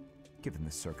now. Given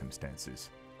the circumstances,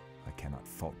 I cannot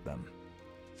fault them.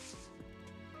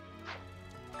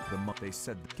 They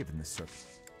said that given the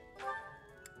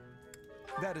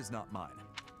That is not mine.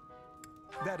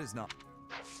 That is not...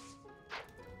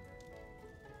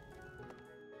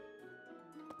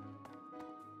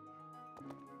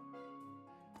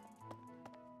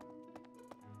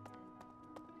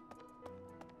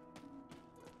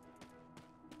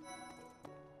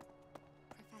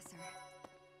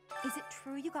 Is it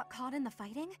true you got caught in the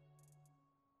fighting?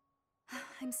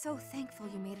 I'm so thankful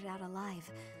you made it out alive.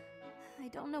 I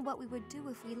don't know what we would do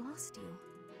if we lost you.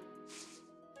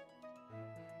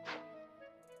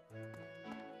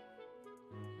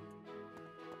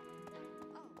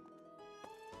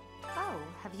 Oh,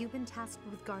 have you been tasked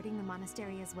with guarding the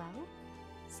monastery as well?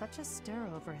 Such a stir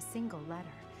over a single letter.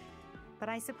 But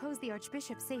I suppose the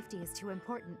Archbishop's safety is too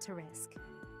important to risk.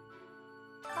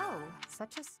 Oh,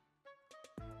 such a...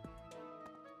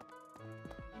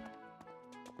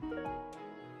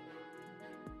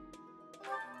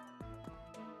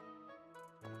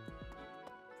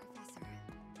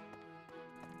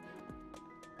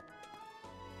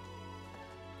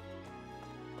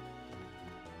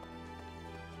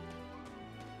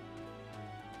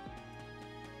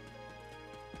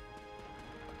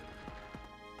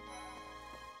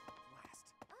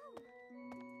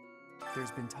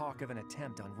 There's been talk of an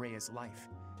attempt on Rhea's life.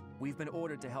 We've been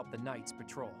ordered to help the Knights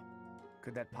patrol.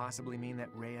 Could that possibly mean that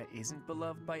Rhea isn't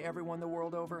beloved by everyone the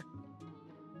world over?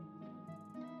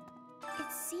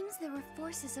 It seems there were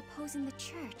forces opposing the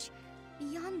church,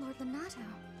 beyond Lord Lonato.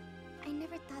 I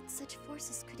never thought such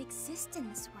forces could exist in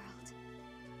this world.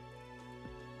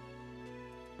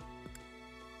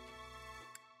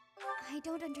 I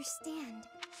don't understand.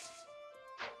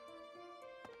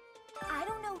 I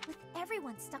don't know, with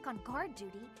everyone stuck on guard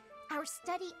duty, our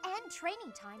study and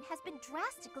training time has been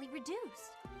drastically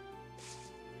reduced.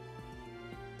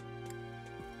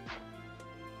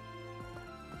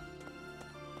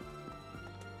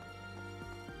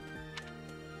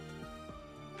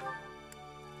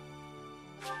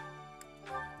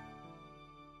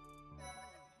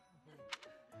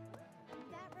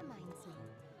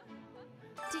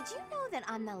 Did you know that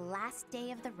on the last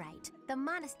day of the Rite, the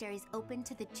monastery's open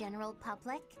to the general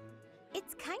public?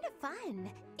 It's kind of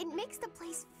fun. It makes the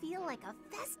place feel like a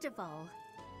festival.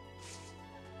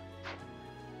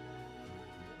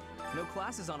 No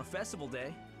classes on a festival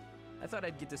day. I thought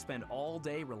I'd get to spend all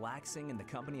day relaxing in the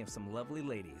company of some lovely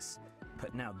ladies.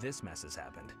 But now this mess has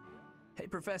happened. Hey,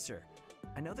 Professor,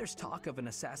 I know there's talk of an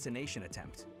assassination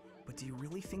attempt, but do you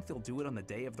really think they'll do it on the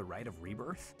day of the Rite of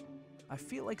Rebirth? I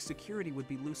feel like security would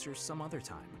be looser some other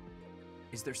time.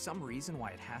 Is there some reason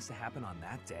why it has to happen on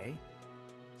that day?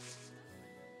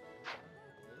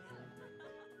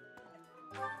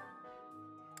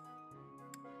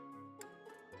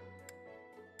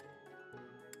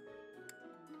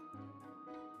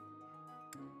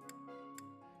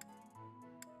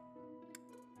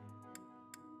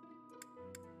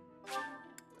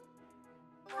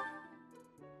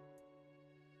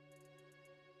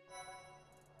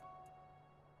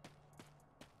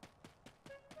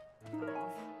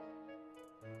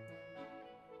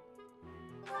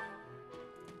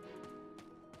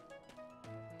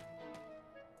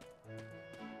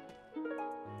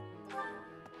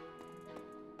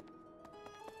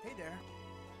 Hey there.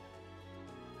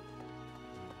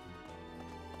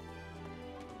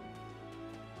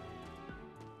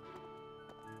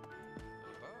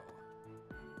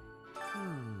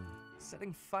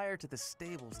 Setting fire to the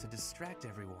stables to distract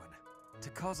everyone, to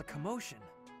cause a commotion.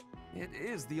 It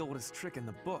is the oldest trick in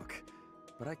the book,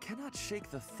 but I cannot shake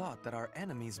the thought that our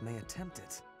enemies may attempt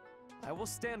it. I will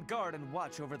stand guard and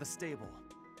watch over the stable,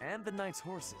 and the Knight's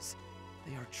horses.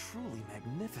 They are truly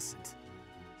magnificent.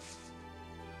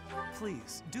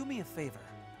 Please, do me a favor.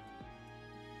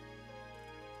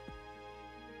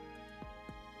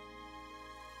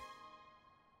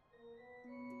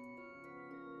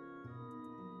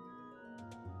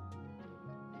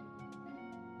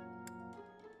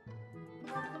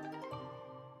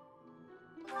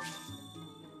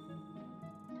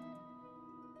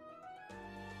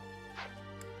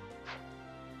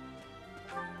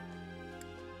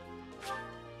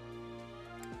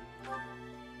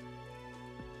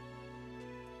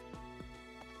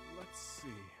 Let's see.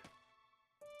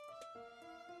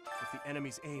 If the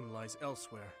enemy's aim lies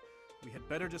elsewhere, we had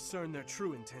better discern their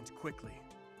true intent quickly.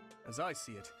 As I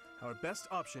see it, our best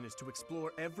option is to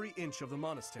explore every inch of the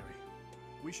monastery.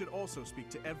 We should also speak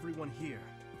to everyone here.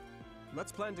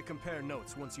 Let's plan to compare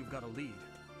notes once you've got a lead.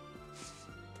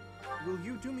 Will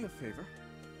you do me a favor?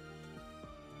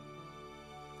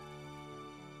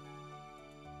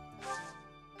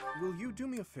 Will you do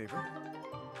me a favor?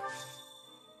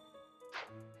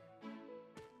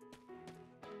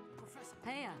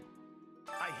 Rhea.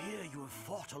 I hear you have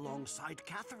fought alongside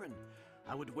Catherine.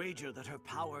 I would wager that her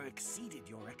power exceeded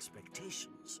your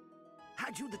expectations.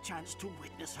 Had you the chance to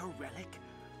witness her relic?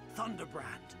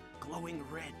 Thunderbrand, glowing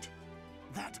red.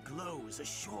 That glow is a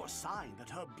sure sign that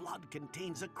her blood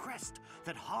contains a crest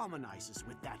that harmonizes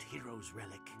with that hero's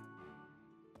relic.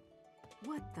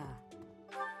 What the?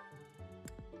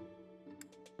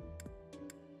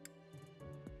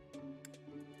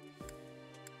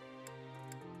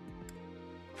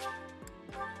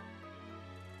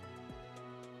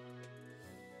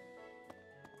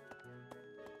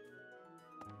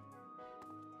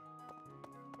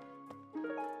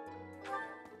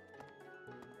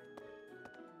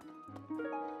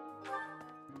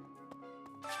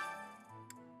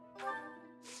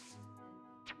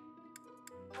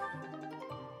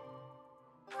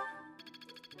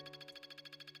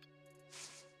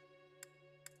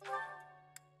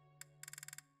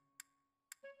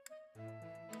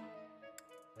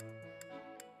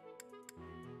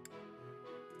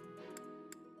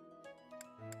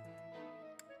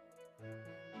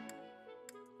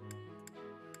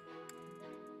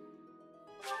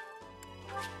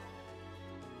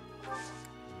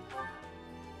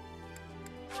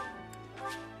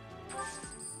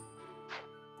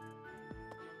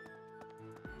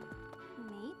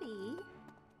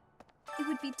 It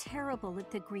would be terrible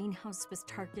if the greenhouse was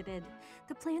targeted.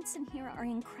 The plants in here are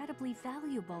incredibly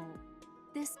valuable.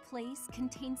 This place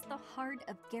contains the heart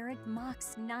of Garreg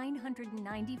Mach's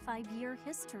 995-year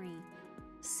history.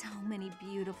 So many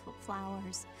beautiful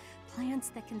flowers, plants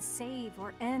that can save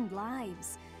or end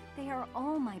lives. They are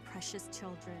all my precious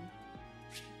children.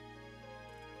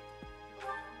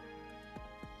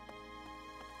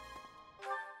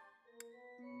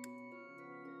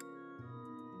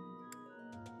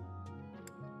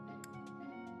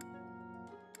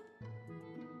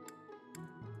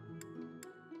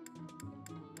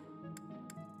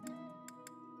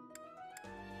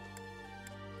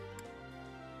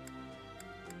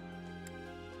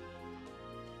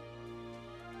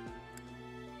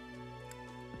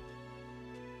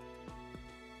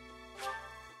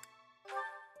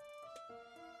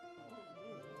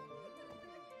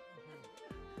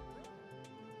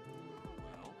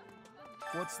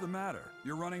 What's the matter?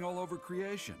 You're running all over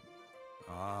creation.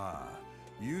 Ah,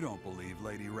 you don't believe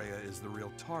Lady Rhea is the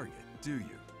real target, do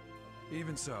you?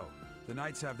 Even so, the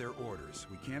Knights have their orders.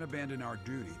 We can't abandon our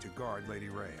duty to guard Lady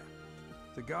Rhea.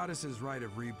 The goddess's Rite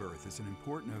of Rebirth is an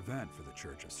important event for the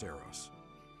Church of Seiros.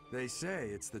 They say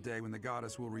it's the day when the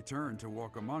goddess will return to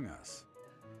walk among us.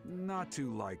 Not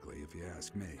too likely, if you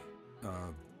ask me.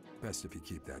 Best if you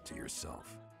keep that to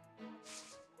yourself.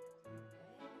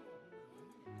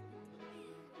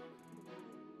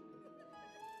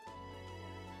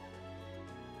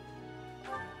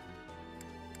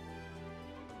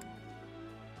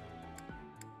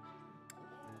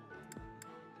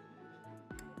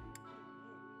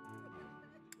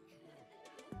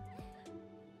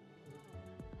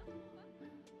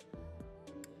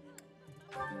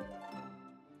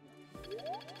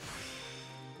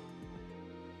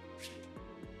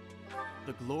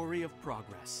 The glory of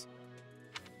progress.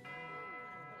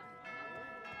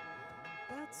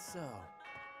 That's so.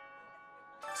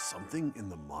 Something in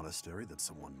the monastery that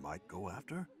someone might go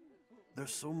after?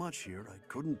 There's so much here, I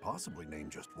couldn't possibly name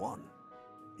just one.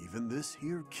 Even this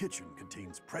here kitchen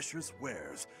contains precious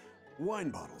wares, wine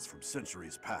bottles from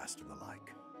centuries past and the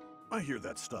like. I hear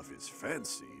that stuff is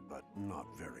fancy, but not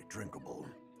very drinkable.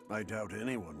 I doubt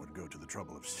anyone would go to the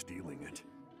trouble of stealing it.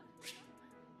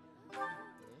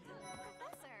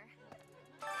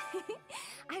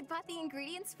 I bought the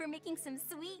ingredients for making some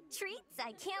sweet treats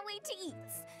I can't wait to eat.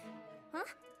 Huh?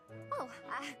 Oh,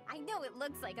 I know it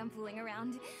looks like I'm fooling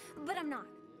around, but I'm not.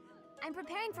 I'm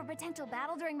preparing for potential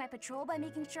battle during my patrol by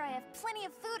making sure I have plenty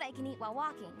of food I can eat while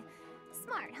walking.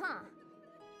 Smart, huh?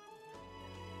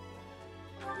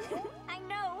 I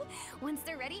know! Once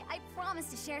they're ready, I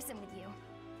promise to share some with you.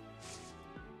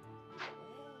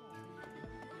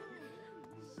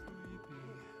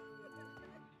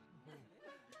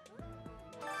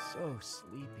 So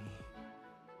sleepy.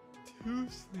 Too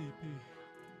sleepy.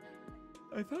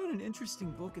 I found an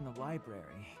interesting book in the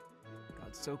library.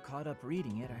 Got so caught up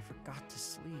reading it, I forgot to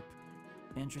sleep.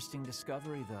 Interesting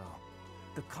discovery, though.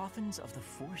 The coffins of the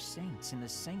 4 saints in the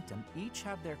sanctum each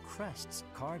have their crests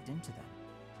carved into them.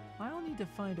 I'll need to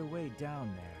find a way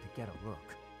down there to get a look.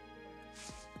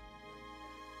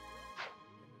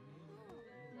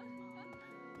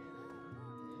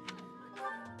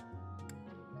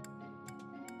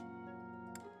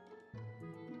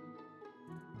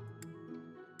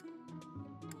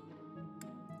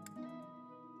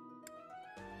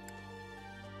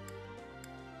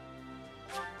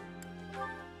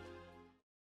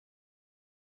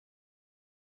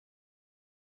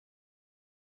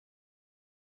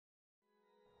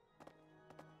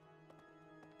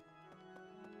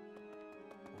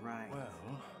 Right.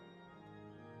 Well,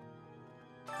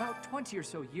 about 20 or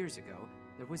so years ago,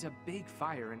 there was a big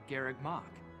fire in Garreg Mach.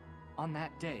 On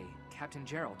that day, Captain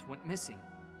Geralt went missing.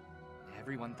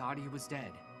 Everyone thought he was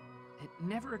dead. It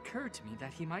never occurred to me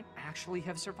that he might actually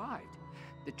have survived.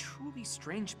 The truly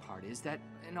strange part is that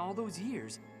in all those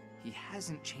years, he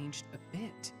hasn't changed a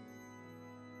bit.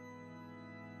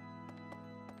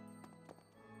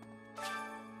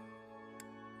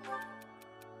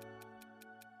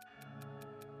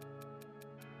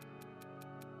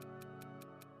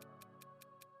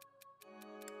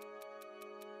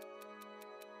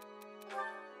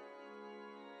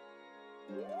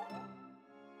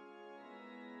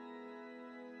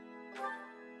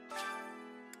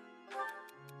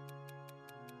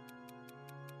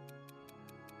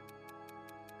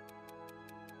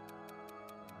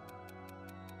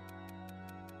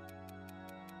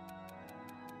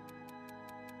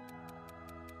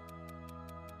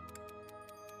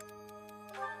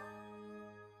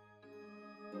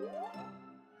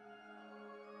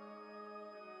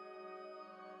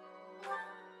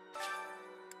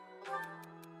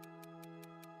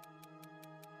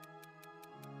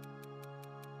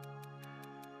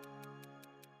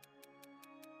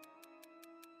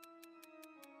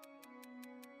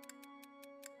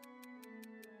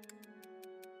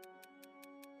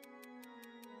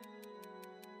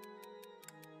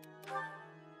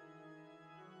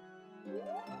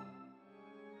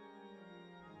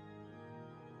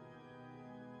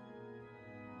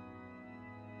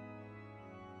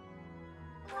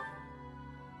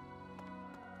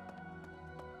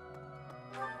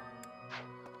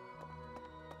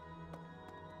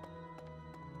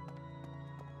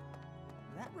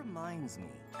 That reminds me,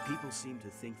 people seem to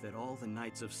think that all the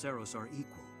Knights of Seiros are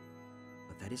equal,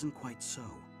 but that isn't quite so.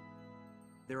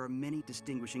 There are many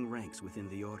distinguishing ranks within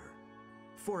the Order.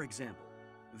 For example,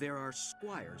 there are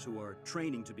squires who are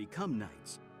training to become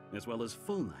knights, as well as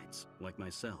full knights, like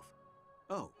myself.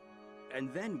 Oh,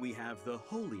 and then we have the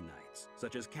Holy Knights,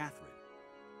 such as Catherine.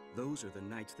 Those are the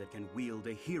knights that can wield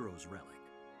a hero's relic.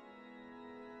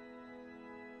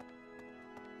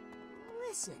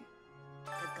 Listen,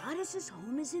 the goddess's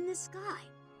home is in the sky.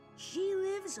 She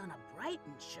lives on a bright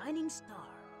and shining star.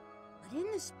 But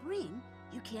in the spring,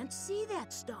 you can't see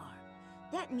that star.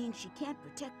 That means she can't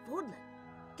protect Fodlan.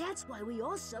 That's why we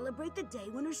all celebrate the day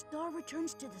when her star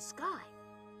returns to the sky.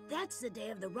 That's the day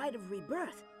of the Rite of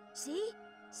Rebirth. See?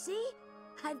 See?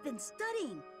 I've been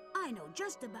studying. I know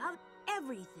just about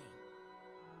everything.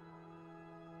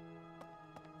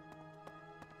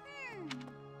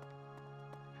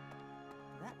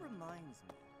 That reminds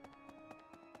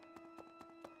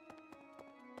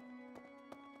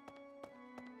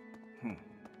me.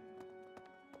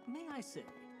 May I say?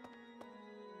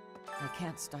 I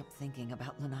can't stop thinking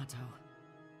about Lonato.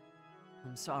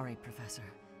 I'm sorry, Professor.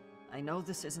 I know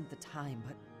this isn't the time,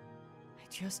 but I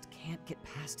just can't get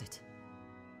past it.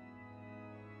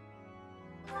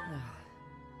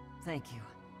 Thank you.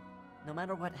 No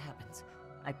matter what happens,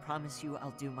 I promise you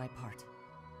I'll do my part.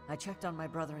 I checked on my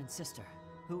brother and sister,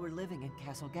 who were living in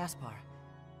Castle Gaspar.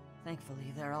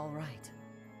 Thankfully, they're all right.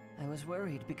 I was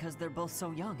worried because they're both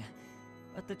so young,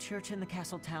 but the church in the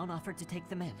castle town offered to take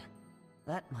them in.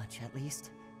 That much, at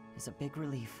least, is a big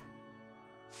relief.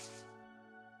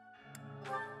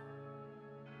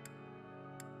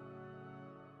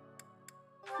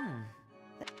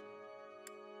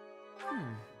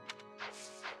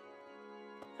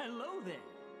 Hello there.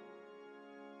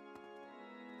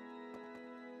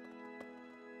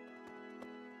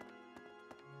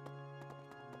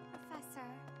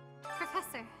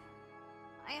 Professor,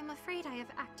 I am afraid I have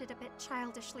acted a bit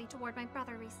childishly toward my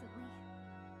brother recently.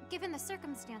 Given the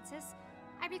circumstances,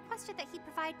 I requested that he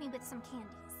provide me with some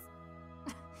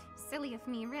candies. Silly of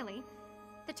me, really.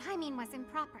 The timing was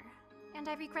improper, and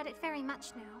I regret it very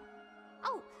much now.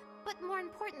 Oh, but more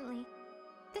importantly,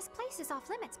 this place is off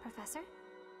limits, Professor.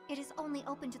 It is only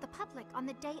open to the public on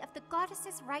the day of the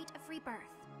goddess's Rite of Rebirth.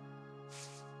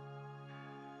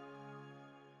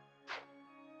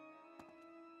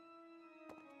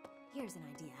 Here's an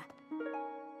idea.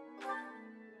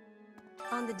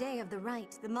 On the day of the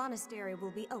rite, the monastery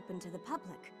will be open to the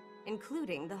public,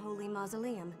 including the Holy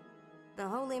Mausoleum. The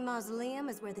Holy Mausoleum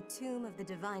is where the tomb of the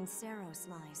divine Seiros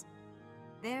lies.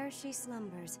 There she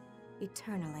slumbers,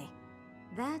 eternally.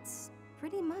 That's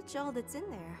pretty much all that's in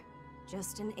there.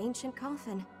 Just an ancient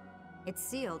coffin. It's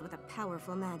sealed with a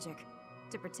powerful magic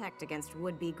to protect against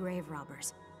would-be grave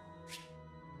robbers.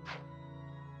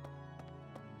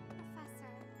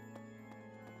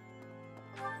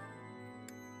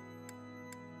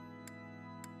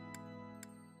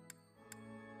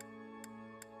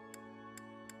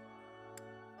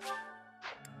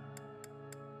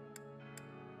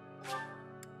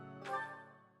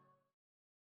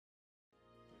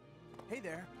 Hey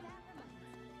there.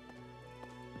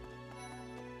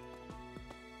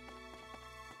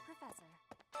 Professor,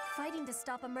 fighting to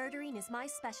stop a murdering is my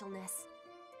specialness.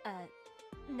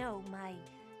 No, my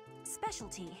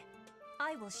specialty.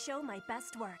 I will show my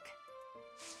best work.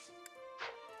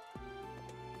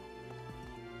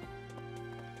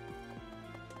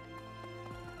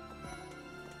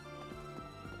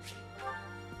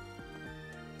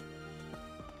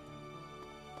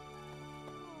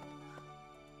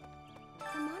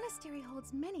 The monastery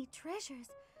holds many treasures.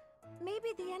 Maybe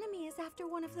the enemy is after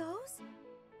one of those?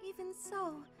 Even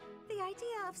so, the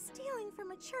idea of stealing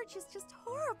from a church is just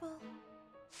horrible.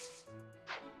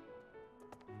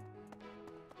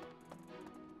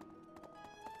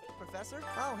 Professor?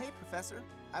 Oh, hey, Professor.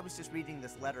 I was just reading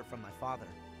this letter from my father.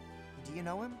 Do you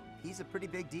know him? He's a pretty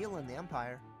big deal in the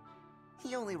Empire.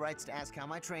 He only writes to ask how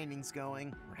my training's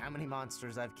going, or how many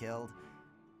monsters I've killed.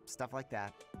 Stuff like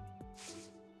that.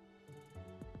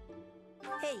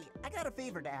 Hey, I got a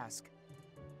favor to ask.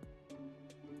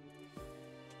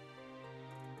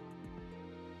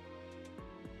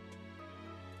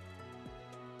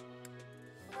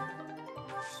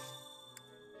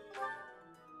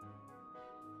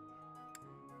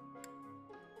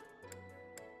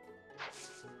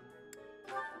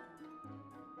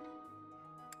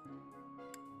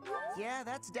 Yeah,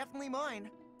 that's definitely mine.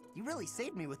 You really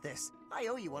saved me with this. I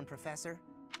owe you one, Professor.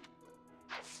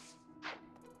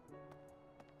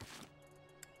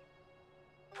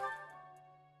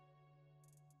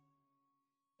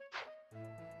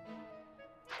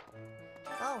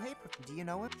 Oh, hey, do you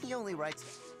know him? He only writes...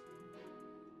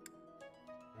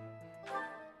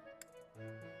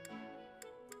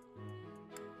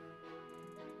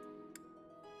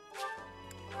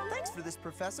 Thanks for this,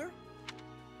 Professor.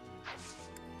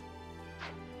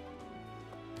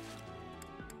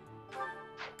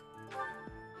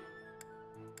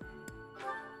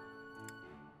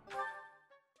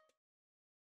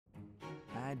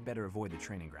 I'd better avoid the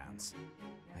training grounds.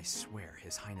 I swear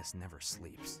His Highness never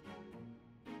sleeps.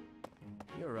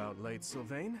 You're out late,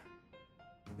 Sylvain.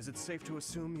 Is it safe to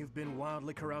assume you've been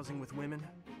wildly carousing with women?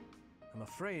 I'm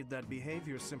afraid that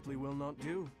behavior simply will not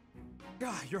do.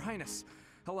 Ah, Your Highness!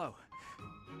 Hello.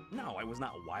 No, I was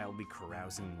not wildly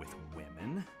carousing with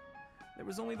women. There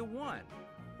was only the one.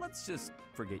 Let's just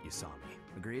forget you saw me.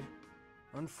 Agreed?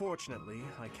 Unfortunately,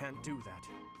 I can't do that.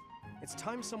 It's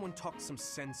time someone talked some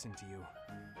sense into you.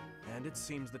 And it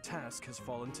seems the task has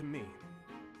fallen to me.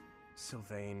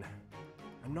 Sylvain,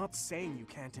 I'm not saying you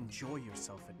can't enjoy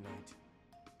yourself at night.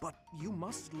 But you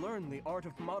must learn the art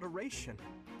of moderation.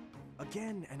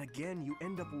 Again and again, you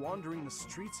end up wandering the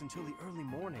streets until the early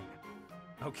morning.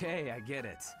 Okay, I get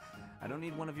it. I don't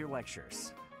need one of your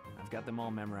lectures. I've got them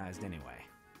all memorized anyway.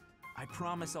 I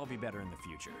promise I'll be better in the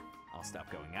future. I'll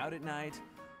stop going out at night,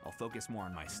 I'll focus more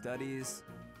on my studies,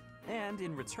 and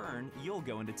in return, you'll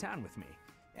go into town with me,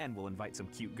 and we'll invite some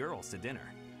cute girls to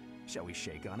dinner. Shall we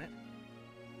shake on it?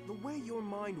 The way your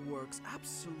mind works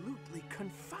absolutely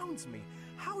confounds me.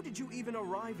 How did you even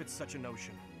arrive at such a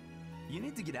notion? You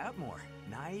need to get out more.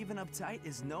 Naive and uptight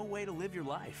is no way to live your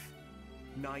life.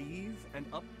 Naive and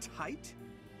uptight?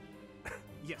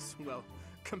 Yes, well,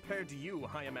 compared to you,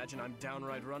 I imagine I'm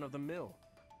downright run-of-the-mill.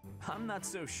 I'm not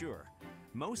so sure.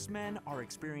 Most men are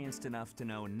experienced enough to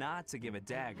know not to give a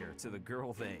dagger to the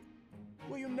girl they...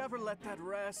 Will you never let that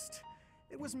rest?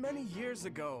 It was many years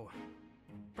ago.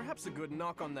 Perhaps a good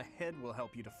knock on the head will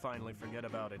help you to finally forget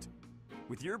about it.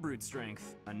 With your brute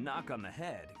strength, a knock on the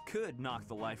head could knock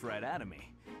the life right out of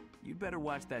me. You'd better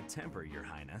watch that temper, Your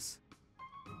Highness.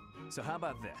 So how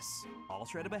about this? I'll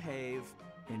try to behave,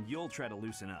 and you'll try to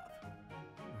loosen up.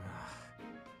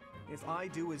 If I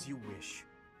do as you wish,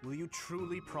 will you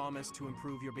truly promise to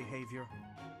improve your behavior?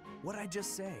 What'd I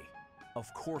just say?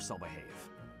 Of course I'll behave.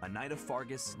 A Knight of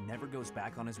Fargus never goes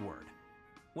back on his word.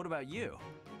 What about you?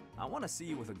 I want to see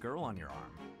you with a girl on your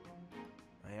arm.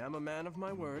 I am a man of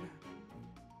my word.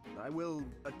 I will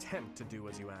attempt to do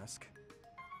as you ask.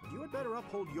 But you had better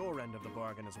uphold your end of the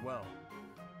bargain as well.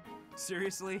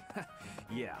 Seriously?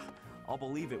 Yeah, I'll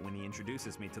believe it when he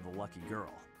introduces me to the lucky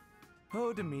girl.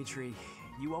 Oh, Dimitri,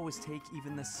 you always take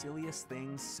even the silliest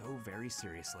things so very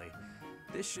seriously.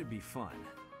 This should be fun.